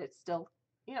pokeweed. It's still,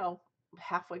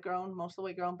 halfway grown, most of the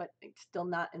way grown, but it's still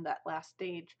not in that last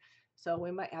stage. So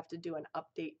we might have to do an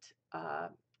update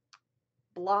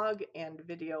blog and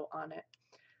video on it.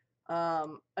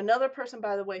 Another person,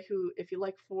 by the way, who, if you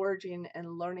like foraging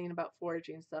and learning about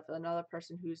foraging stuff, another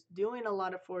person who's doing a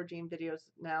lot of foraging videos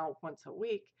now once a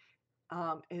week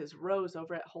is Rose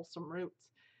over at Wholesome Roots.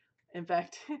 In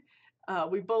fact,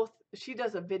 she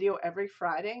does a video every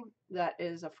Friday that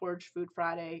is a Foraged Food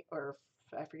Friday, or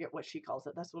I forget what she calls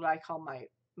it. That's what I call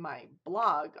my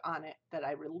blog on it that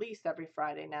I release every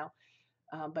Friday now.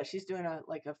 But she's doing a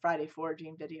Friday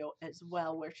foraging video as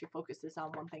well, where she focuses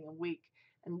on one thing a week.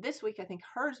 And this week, I think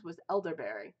hers was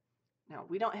elderberry. Now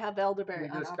we don't have elderberry We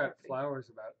on just our got property. flowers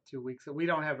about 2 weeks. We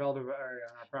don't have elderberry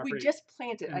on our property. We just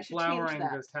planted. And I should change flowering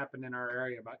that. just happened in our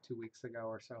area about 2 weeks ago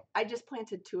or so. I just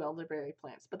planted 2 elderberry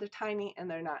plants, but they're tiny and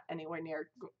they're not anywhere near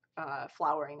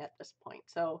flowering at this point.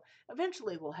 So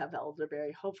eventually we'll have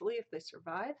elderberry, hopefully, if they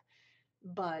survive.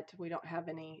 But we don't have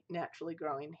any naturally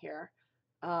growing here.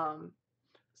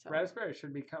 So Raspberries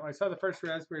should be coming. I saw the first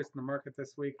raspberries in the market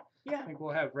this week. yeah, I think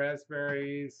we'll have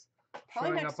raspberries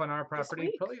probably showing up on our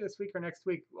property probably this week or next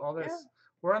week. All this, Yeah.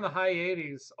 we're on the high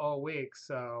 80s all week,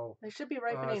 so They should be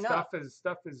ripening stuff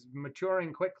up. is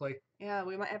maturing quickly. Yeah,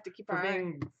 we might have to keep For our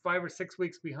being 5 or 6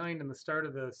 weeks behind in the start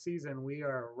of the season, we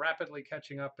are rapidly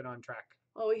catching up and on track.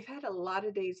 Well, we've had a lot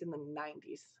of days in the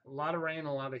 90s. A lot of rain,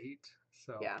 a lot of heat.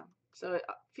 So yeah, so it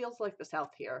feels like the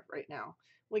South here right now.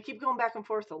 We keep going back and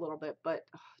forth a little bit, but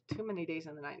too many days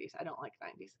in the 90s. I don't like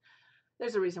 90s.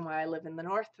 There's a reason why I live in the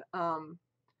North.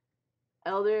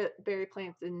 Elderberry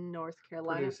plants in North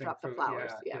Carolina Producing drop the fruit,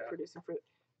 flowers. yeah. Producing fruit.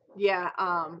 Yeah,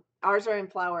 ours are in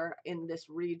flower in this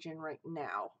region right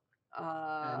now.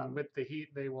 And with the heat,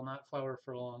 they will not flower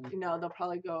for long. They'll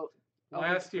probably go.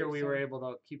 Last year, we were able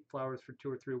to keep flowers for 2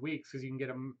 or 3 weeks because you can get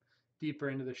them deeper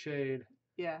into the shade.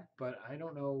 Yeah. But I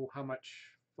don't know how much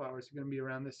flowers are going to be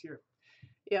around this year.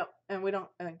 Yep, and we don't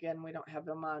have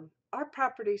them on our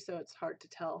property, so it's hard to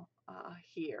tell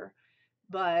here.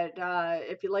 But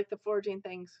if you like the foraging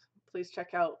things, please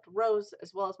check out Rose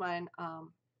as well as mine.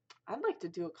 I'd like to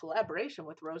do a collaboration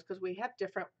with Rose because we have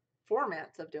different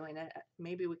formats of doing it.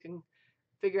 Maybe we can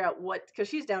figure out because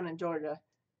she's down in Georgia.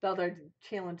 The other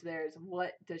challenge there is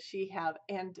what does she have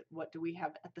and what do we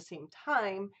have at the same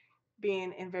time,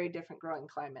 being in very different growing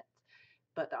climates.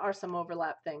 but there are some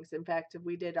overlap things. In fact,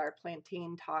 we did our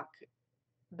plantain talk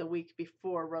the week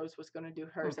before Rose was going to do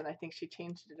hers, and I think she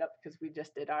changed it up because we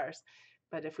just did ours.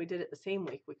 But if we did it the same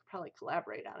week, we could probably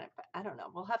collaborate on it. But I don't know.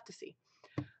 We'll have to see.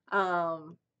 Yeah,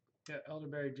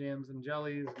 elderberry jams and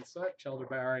jellies and such.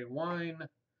 Elderberry wine.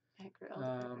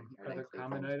 Other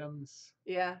common items.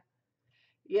 Yeah.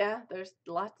 Yeah, there's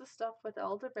lots of stuff with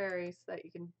elderberries that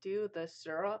you can do. The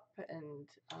syrup and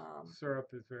syrup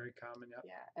is very common. Yep.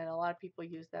 Yeah, and a lot of people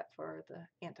use that for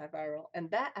the antiviral. And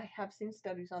that I have seen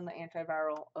studies on the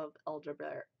antiviral of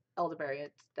elderberry. Elderberry,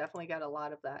 it's definitely got a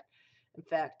lot of that. In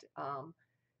fact,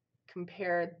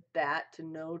 compare that to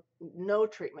no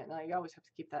treatment. Now you always have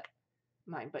to keep that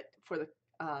in mind. But for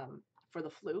the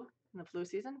flu in the flu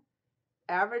season,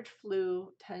 average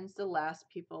flu tends to last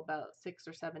people about 6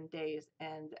 or 7 days,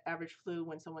 and the average flu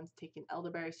when someone's taking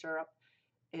elderberry syrup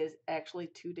is actually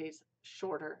 2 days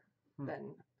shorter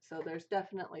than. So there's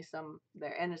definitely some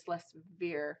there, and it's less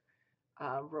severe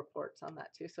reports on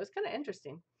that too. So it's kind of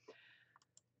interesting.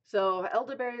 So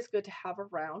elderberry is good to have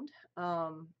around,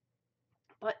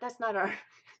 but that's not our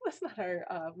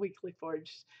weekly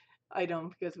forage item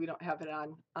because we don't have it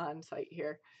on site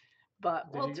here.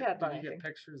 But we'll chat about it. Did you get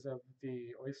pictures of the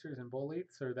oysters and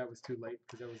boletes, or that was too late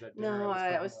because that was at dinner? No,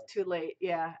 it was too late.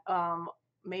 Yeah.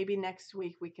 Maybe next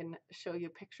week we can show you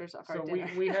pictures of our dinner.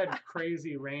 So we had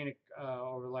crazy rain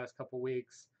over the last couple of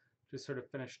weeks. Just sort of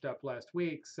finished up last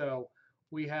week. So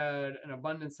we had an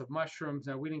abundance of mushrooms.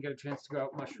 Now we didn't get a chance to go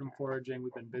out mushroom foraging.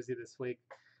 We've been busy this week.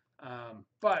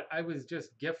 But I was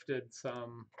just gifted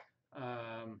some,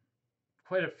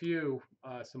 quite a few,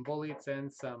 some boletes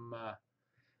and some.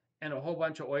 And a whole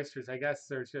bunch of oysters. I guess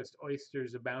there's just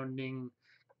oysters abounding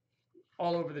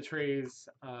all over the trees,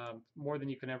 more than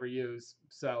you can ever use.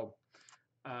 So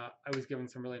I was given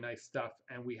some really nice stuff,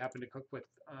 and we happened to cook with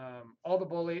all the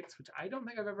boletes, which I don't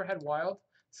think I've ever had wild,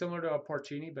 similar to a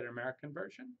porcini, but American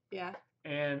version. Yeah.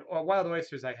 And wild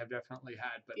oysters I have definitely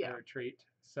had, but they're a treat.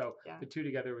 So the two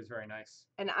together was very nice.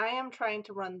 And I am trying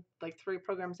to run like 3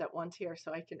 programs at once here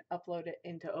so I can upload it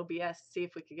into OBS, see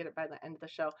if we could get it by the end of the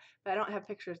show. But I don't have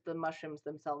pictures of the mushrooms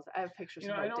themselves. I have pictures of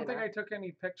our dinner. I don't think I took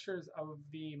any pictures of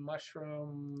the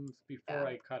mushrooms before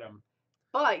I cut them.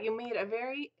 But you made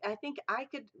I think I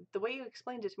could, the way you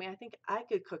explained it to me, I think I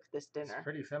could cook this dinner. It's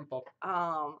pretty simple.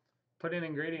 Put in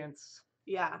ingredients.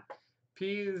 Yeah.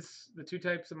 Peas, the 2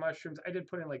 types of mushrooms. I did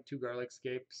put in like 2 garlic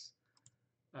scapes.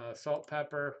 Salt,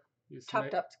 pepper.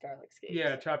 Chopped up garlic scapes.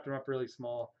 Yeah, chopped them up really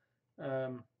small.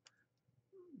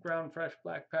 Ground fresh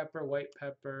black pepper, white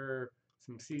pepper,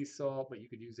 some sea salt, but you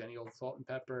could use any old salt and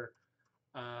pepper.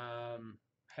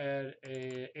 Had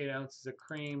 8 ounces of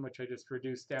cream, which I just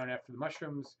reduced down after the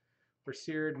mushrooms were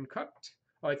seared and cooked.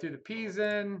 I threw the peas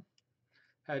in.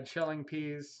 Had shelling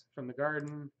peas from the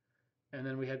garden. And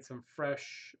then we had some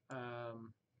fresh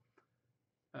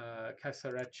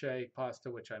casarecce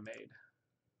pasta, which I made.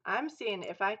 I'm seeing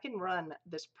if I can run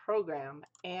this program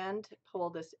and pull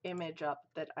this image up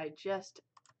that I just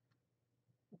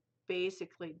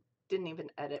basically didn't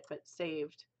even edit but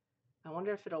saved. I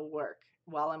wonder if it'll work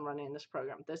while I'm running this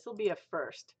program. This will be a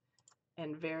first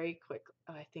and very quick.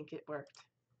 Oh, I think it worked.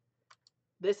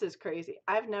 This is crazy.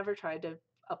 I've never tried to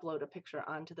upload a picture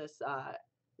onto this.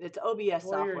 It's OBS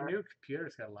software. Your new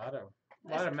computer's got a lot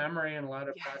of memory and a lot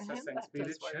of processing speed.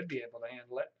 It should be able to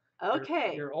handle it.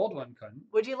 Okay. Your old one couldn't.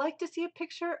 Would you like to see a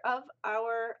picture of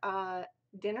our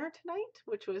dinner tonight,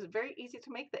 which was very easy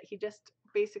to make, that he just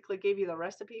basically gave you the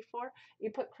recipe for?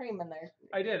 You put cream in there.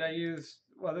 I did.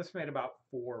 This made about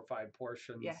 4 or 5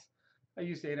 portions. Yeah. I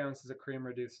used 8 ounces of cream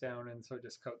reduced down, and so it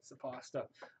just coats the pasta.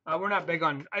 We're not big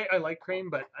on, I like cream,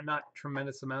 but not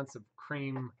tremendous amounts of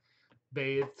cream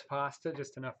bathed pasta,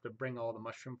 just enough to bring all the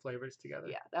mushroom flavors together.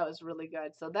 Yeah, that was really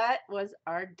good. So that was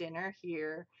our dinner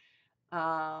here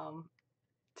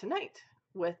tonight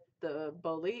with the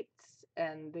boletes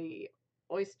and the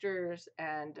oysters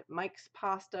and Mike's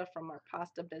pasta from our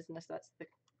pasta business. That's the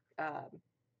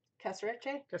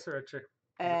casarecce. Casarecce.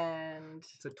 And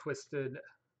it's a twisted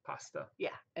pasta.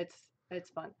 Yeah, it's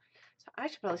fun. So I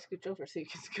should probably scooch over so you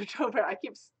can scooch over. I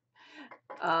keep.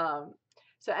 So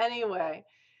anyway.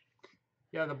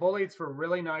 Yeah, the boletes were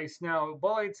really nice. Now,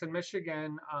 boletes in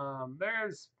Michigan,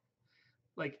 there's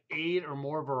like 8 or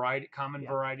more common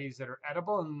varieties that are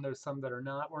edible, and there's some that are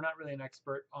not. We're not really an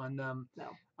expert on them.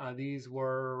 No. These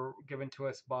were given to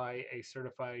us by a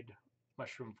certified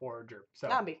mushroom forager. So,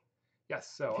 Nobby. Yes,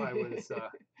 so I was.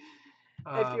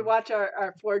 If you watch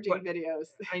our foraging videos.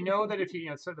 I know that if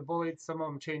so the boletes, some of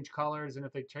them change colors, and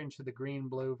if they change to the green,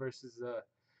 blue versus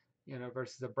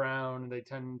a brown, they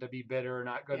tend to be bitter or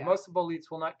not good. Yeah. Most of the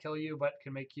boletes will not kill you, but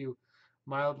can make you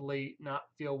mildly not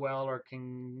feel well or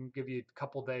can give you a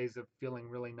couple days of feeling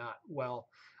really not well.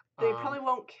 They probably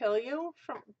won't kill you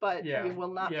but Yeah, you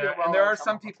will not yeah, feel and well there on are some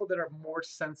some of them. people that are more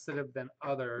sensitive than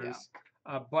Yeah. others,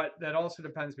 but that also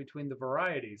depends between the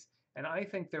varieties. And I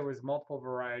think there was multiple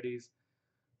varieties.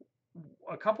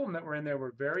 A couple that were in there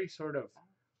were very sort of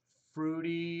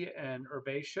fruity and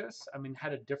herbaceous. I mean,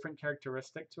 had a different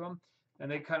characteristic to them,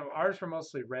 and they kind of ours were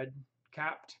mostly red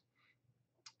capped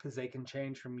because they can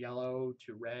change from yellow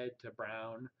to red to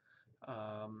brown.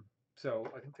 So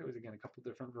I think there was again a couple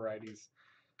different varieties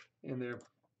in there.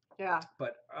 Yeah.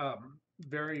 But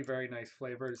very very nice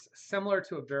flavors, similar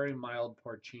to a very mild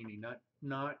porcini,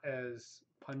 not as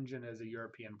pungent as a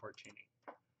European porcini.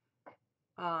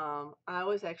 I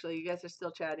was actually, you guys are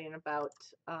still chatting about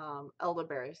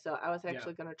elderberries, so I was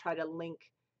actually going to try to link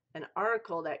an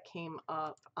article that came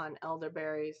up on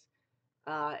elderberries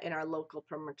in our local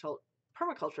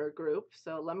permaculture group.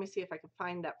 So let me see if I can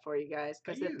find that for you guys,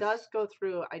 because it does go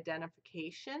through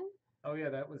identification. Oh yeah,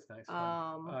 that was nice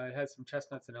fun. It has some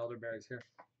chestnuts and elderberries here.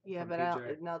 Yeah, but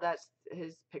no, that's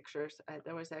his pictures.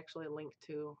 There was actually a link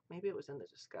to, maybe it was in the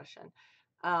discussion.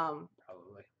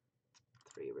 Probably.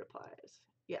 3 replies.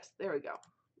 Yes, there we go.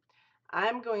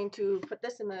 I'm going to put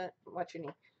this in the, what you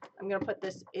need. I'm going to put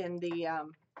this in the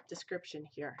description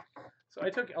here. So I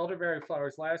took elderberry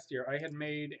flowers last year. I had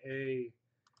made a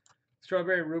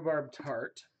strawberry rhubarb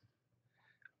tart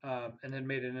and had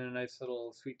made it in a nice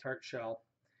little sweet tart shell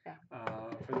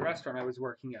for the restaurant I was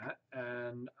working at,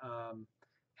 and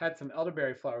had some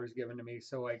elderberry flowers given to me.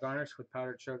 So I garnished with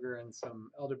powdered sugar and some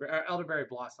elderberry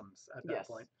blossoms at that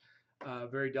point.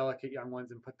 Very delicate young ones,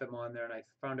 and put them on there. And I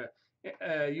found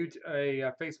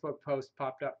a Facebook post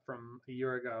popped up from a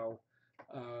year ago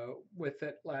with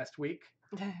it last week.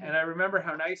 And I remember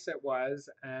how nice it was,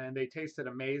 and they tasted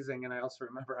amazing. And I also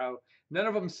remember how none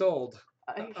of them sold.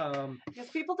 Because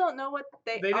people don't know what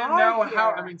they didn't know here.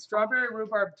 How. I mean, strawberry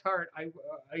rhubarb tart. I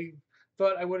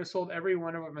thought I would have sold every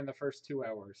one of them in the first 2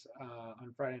 hours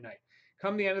on Friday night.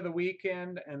 Come the end of the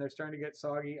weekend, and they're starting to get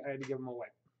soggy. I had to give them away.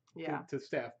 To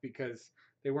staff because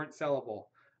they weren't sellable,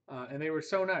 and they were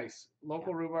so nice.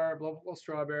 Local rhubarb, local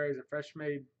strawberries, a fresh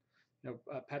made,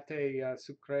 pate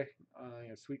sucre,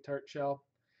 sweet tart shell,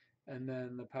 and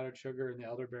then the powdered sugar and the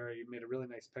elderberry made a really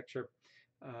nice picture.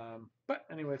 But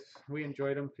anyways, we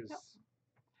enjoyed them because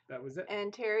that was it.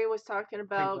 And Terry was talking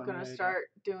about going to start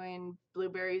doing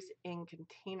blueberries in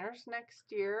containers next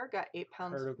year. Got 8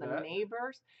 pounds from the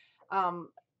neighbors.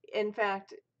 In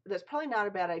fact, that's probably not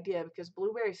a bad idea because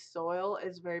blueberry soil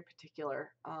is very particular.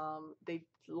 They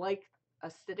like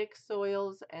acidic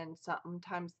soils, and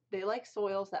sometimes they like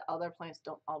soils that other plants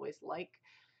don't always like.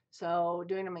 So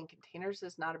doing them in containers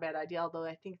is not a bad idea, although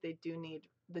I think they do need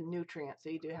the nutrients. So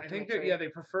you do have to make sure. Yeah, they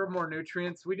prefer more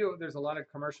nutrients. We do. There's a lot of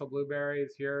commercial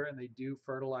blueberries here, and they do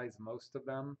fertilize most of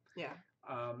them. Yeah.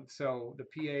 So the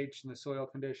pH and the soil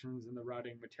conditions and the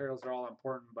rotting materials are all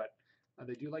important, but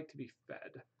they do like to be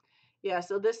fed. Yeah,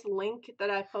 so this link that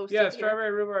I posted. Yeah,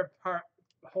 strawberry rhubarb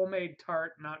homemade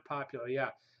tart, not popular. Yeah,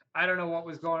 I don't know what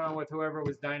was going on with whoever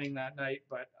was dining that night,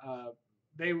 but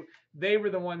they were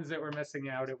the ones that were missing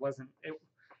out. It wasn't.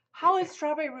 How is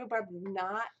strawberry rhubarb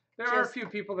not? There are a few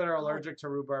people that are allergic to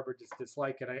rhubarb or just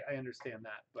dislike it. I understand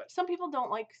that, but some people don't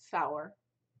like sour.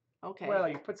 Okay. Well,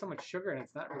 you put so much sugar in,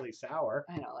 it's not really sour.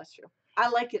 I know, that's true. I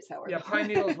like it sour. Yeah, pine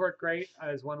needles work great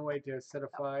as one way to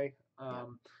acidify.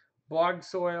 Bog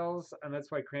soils, and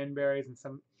that's why cranberries and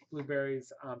some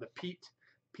blueberries, the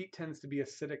peat tends to be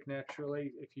acidic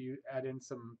naturally if you add in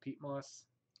some peat moss.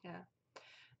 Yeah.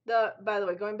 By the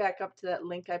way, going back up to that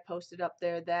link I posted up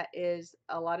there, that is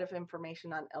a lot of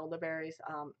information on elderberries.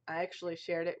 I actually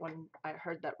shared it when I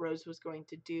heard that Rose was going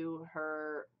to do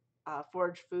her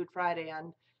Foraged Food Friday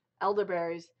on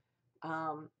elderberries.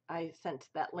 I sent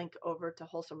that link over to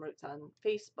Wholesome Roots on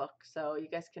Facebook, so you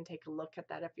guys can take a look at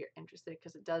that if you're interested,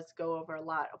 because it does go over a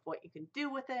lot of what you can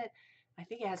do with it. I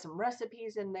think it has some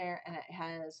recipes in there, and it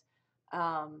has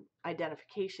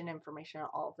identification information and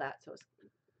all of that, so it's a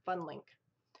fun link.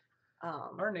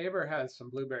 Our neighbor has some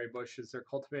blueberry bushes. They're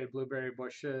cultivated blueberry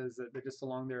bushes. They're just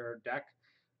along their deck,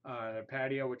 their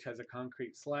patio, which has a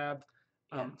concrete slab.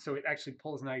 So it actually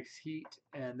pulls nice heat,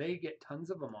 and they get tons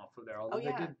of them off of there. Although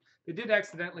they did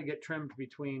accidentally get trimmed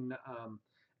between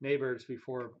neighbors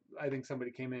before. I think somebody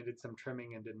came in and did some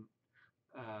trimming and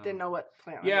didn't know what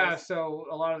plant. Yeah, so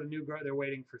a lot of the new growth, they're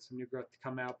waiting for some new growth to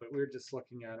come out, but we were just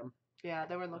looking at them. Yeah,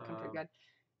 they were looking pretty good.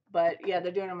 But yeah,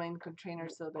 they're doing them in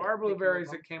containers. So our blueberries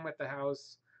that came with the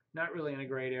house, not really in a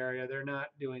great area. They're not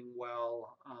doing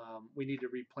well. We need to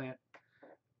replant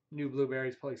new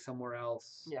blueberries, probably somewhere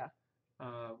else. Yeah.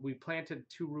 We planted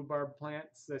 2 rhubarb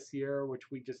plants this year,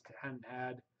 which we just hadn't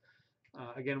had.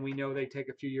 Again, we know they take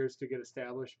a few years to get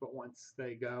established, but once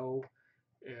they go,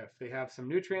 if they have some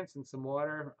nutrients and some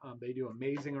water, they do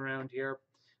amazing around here.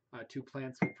 2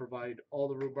 plants will provide all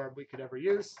the rhubarb we could ever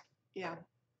use. Yeah.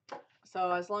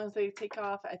 So as long as they take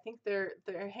off, I think they're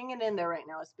hanging in there right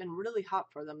now. It's been really hot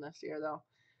for them this year, though.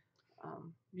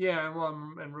 Yeah, well,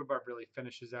 and rhubarb really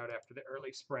finishes out after the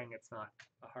early spring. It's not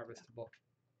harvestable.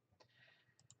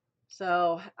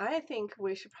 So I think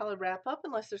we should probably wrap up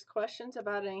unless there's questions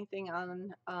about anything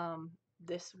on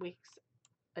this week's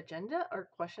agenda or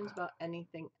questions about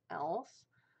anything else.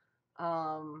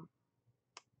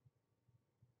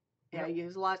 Yeah, I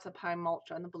use lots of pine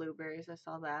mulch on the blueberries. I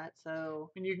saw that. So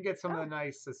And you can get some of the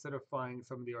nice acidifying,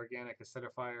 some of the organic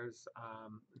acidifiers.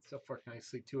 And stuff work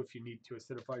nicely too if you need to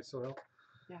acidify soil.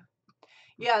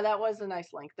 yeah, that was a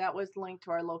nice link. That was linked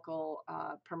to our local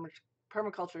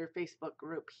permaculture Facebook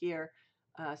group here.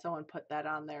 Someone put that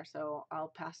on there, so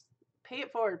I'll pay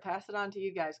it forward, pass it on to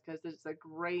you guys because it's a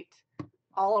great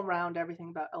all around everything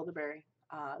about elderberry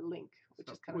link, which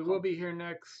is kind of We cool. will be here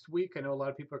next week. I know a lot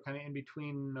of people are kind of in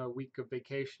between a week of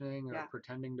vacationing or Yeah.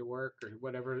 pretending to work or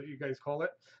whatever you guys call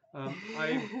it.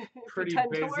 I'm pretty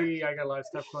Pretend to work? busy. I got a lot of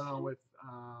stuff going on with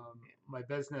my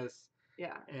business.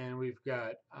 Yeah. And we've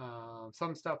got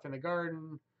some stuff in the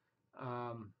garden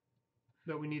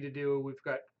that we need to do.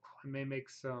 I may make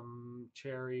some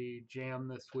cherry jam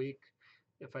this week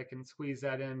if I can squeeze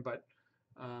that in. But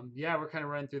yeah, we're kind of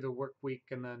running through the work week,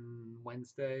 and then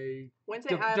Wednesday I'm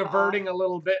diverting off. a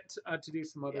little bit to do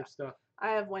some other stuff.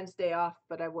 I have Wednesday off,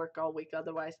 but I work all week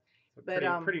otherwise. So But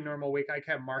pretty normal week. I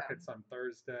have markets on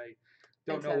Thursday.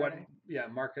 Don't know what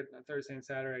market on Thursday and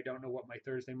Saturday. I don't know what my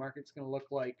Thursday market's going to look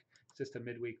like. It's just a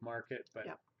midweek market, but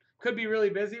could be really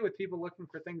busy with people looking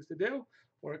for things to do,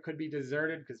 or it could be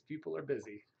deserted because people are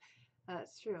busy.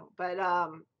 That's true. But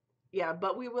yeah,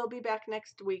 but we will be back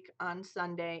next week on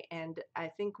Sunday, and I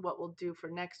think what we'll do for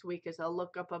next week is I'll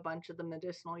look up a bunch of the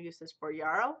medicinal uses for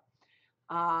yarrow.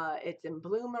 It's in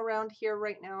bloom around here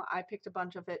right now. I picked a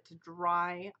bunch of it to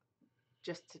dry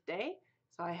just today,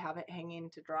 so I have it hanging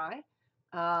to dry.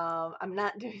 I'm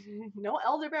not doing no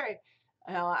elderberry.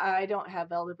 I don't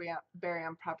have elderberry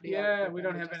on property. Yeah, we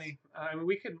don't have any. I mean,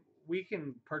 we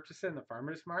can purchase it in the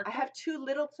farmers market. I have 2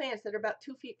 little plants that are about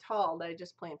 2 feet tall that I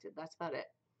just planted. That's about it.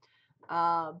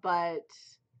 But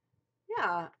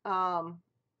yeah, I'm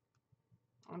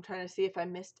trying to see if I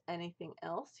missed anything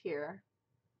else here.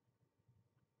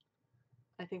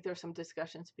 I think there's some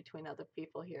discussions between other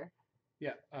people here.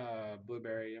 Yeah,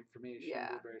 blueberry information,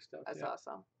 blueberry stuff. That's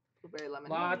awesome. Blueberry lemonade.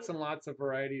 Lots and lots of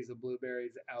varieties of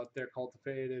blueberries out there,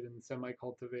 cultivated and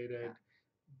semi-cultivated.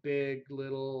 Big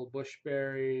little bush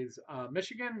berries.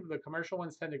 Michigan, the commercial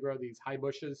ones tend to grow these high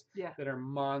bushes that are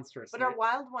monstrous. But our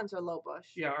wild ones are low bush.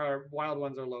 Yeah, our wild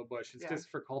ones are low bush. It's just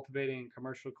for cultivating,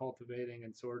 commercial cultivating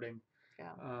and sorting.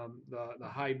 Yeah. The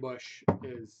high bush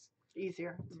is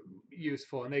easier,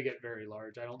 useful, and they get very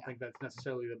large. I don't think that's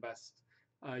necessarily the best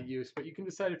use, but you can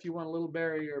decide if you want a little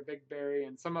berry or a big berry,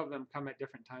 and some of them come at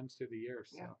different times through the year.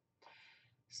 So.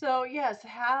 So yes,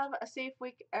 have a safe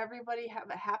week, everybody. Have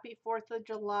a happy 4th of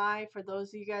July. For those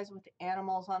of you guys with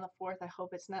animals on the 4th, I hope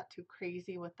it's not too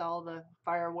crazy with all the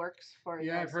fireworks for you.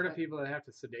 Yeah, I've heard of people that have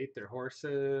to sedate their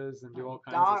horses and do all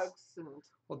kinds of dogs.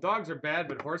 Well, dogs are bad,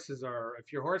 but horses are.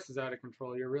 If your horse is out of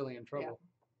control, you're really in trouble.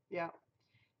 Yeah.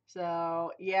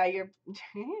 So yeah,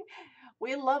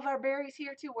 we love our berries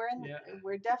here too.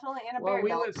 We're definitely in a berry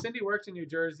belt. Cindy worked in New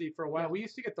Jersey for a while. We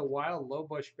used to get the wild low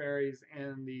bush berries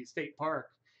in the state park.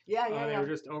 They were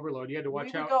just overload. You had to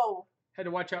watch out. Had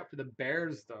to watch out for the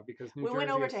bears though, because New Jersey. We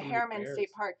went over to Harriman State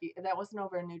Park. That wasn't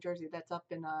over in New Jersey. That's up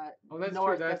in that's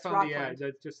north. True. That's on Rockland. The edge.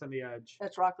 That's just on the edge.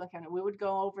 That's Rockland County. We would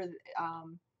go over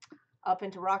up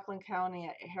into Rockland County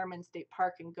at Harriman State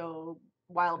Park and go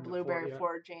wild blueberry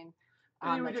foraging.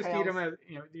 And you would just eat them as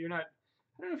you're not.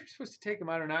 I don't know if you're supposed to take them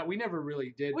out or not. We never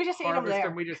really did. We just ate them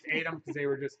there. We just ate them because they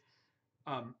were just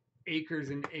acres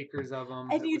and acres of them.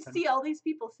 And you'd see all these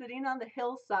people sitting on the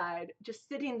hillside, just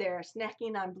sitting there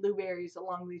snacking on blueberries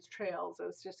along these trails. It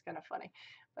was just kind of funny.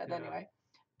 But anyway,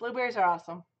 blueberries are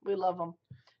awesome. We love them.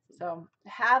 So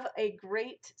have a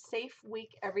great, safe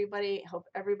week, everybody. Hope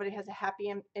everybody has a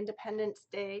happy Independence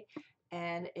Day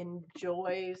and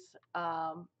enjoys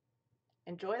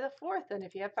the 4th. And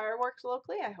if you have fireworks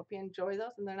locally, I hope you enjoy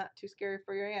those and they're not too scary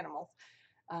for your animals.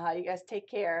 You guys take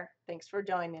care. Thanks for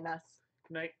joining us.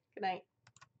 Good night. Good night.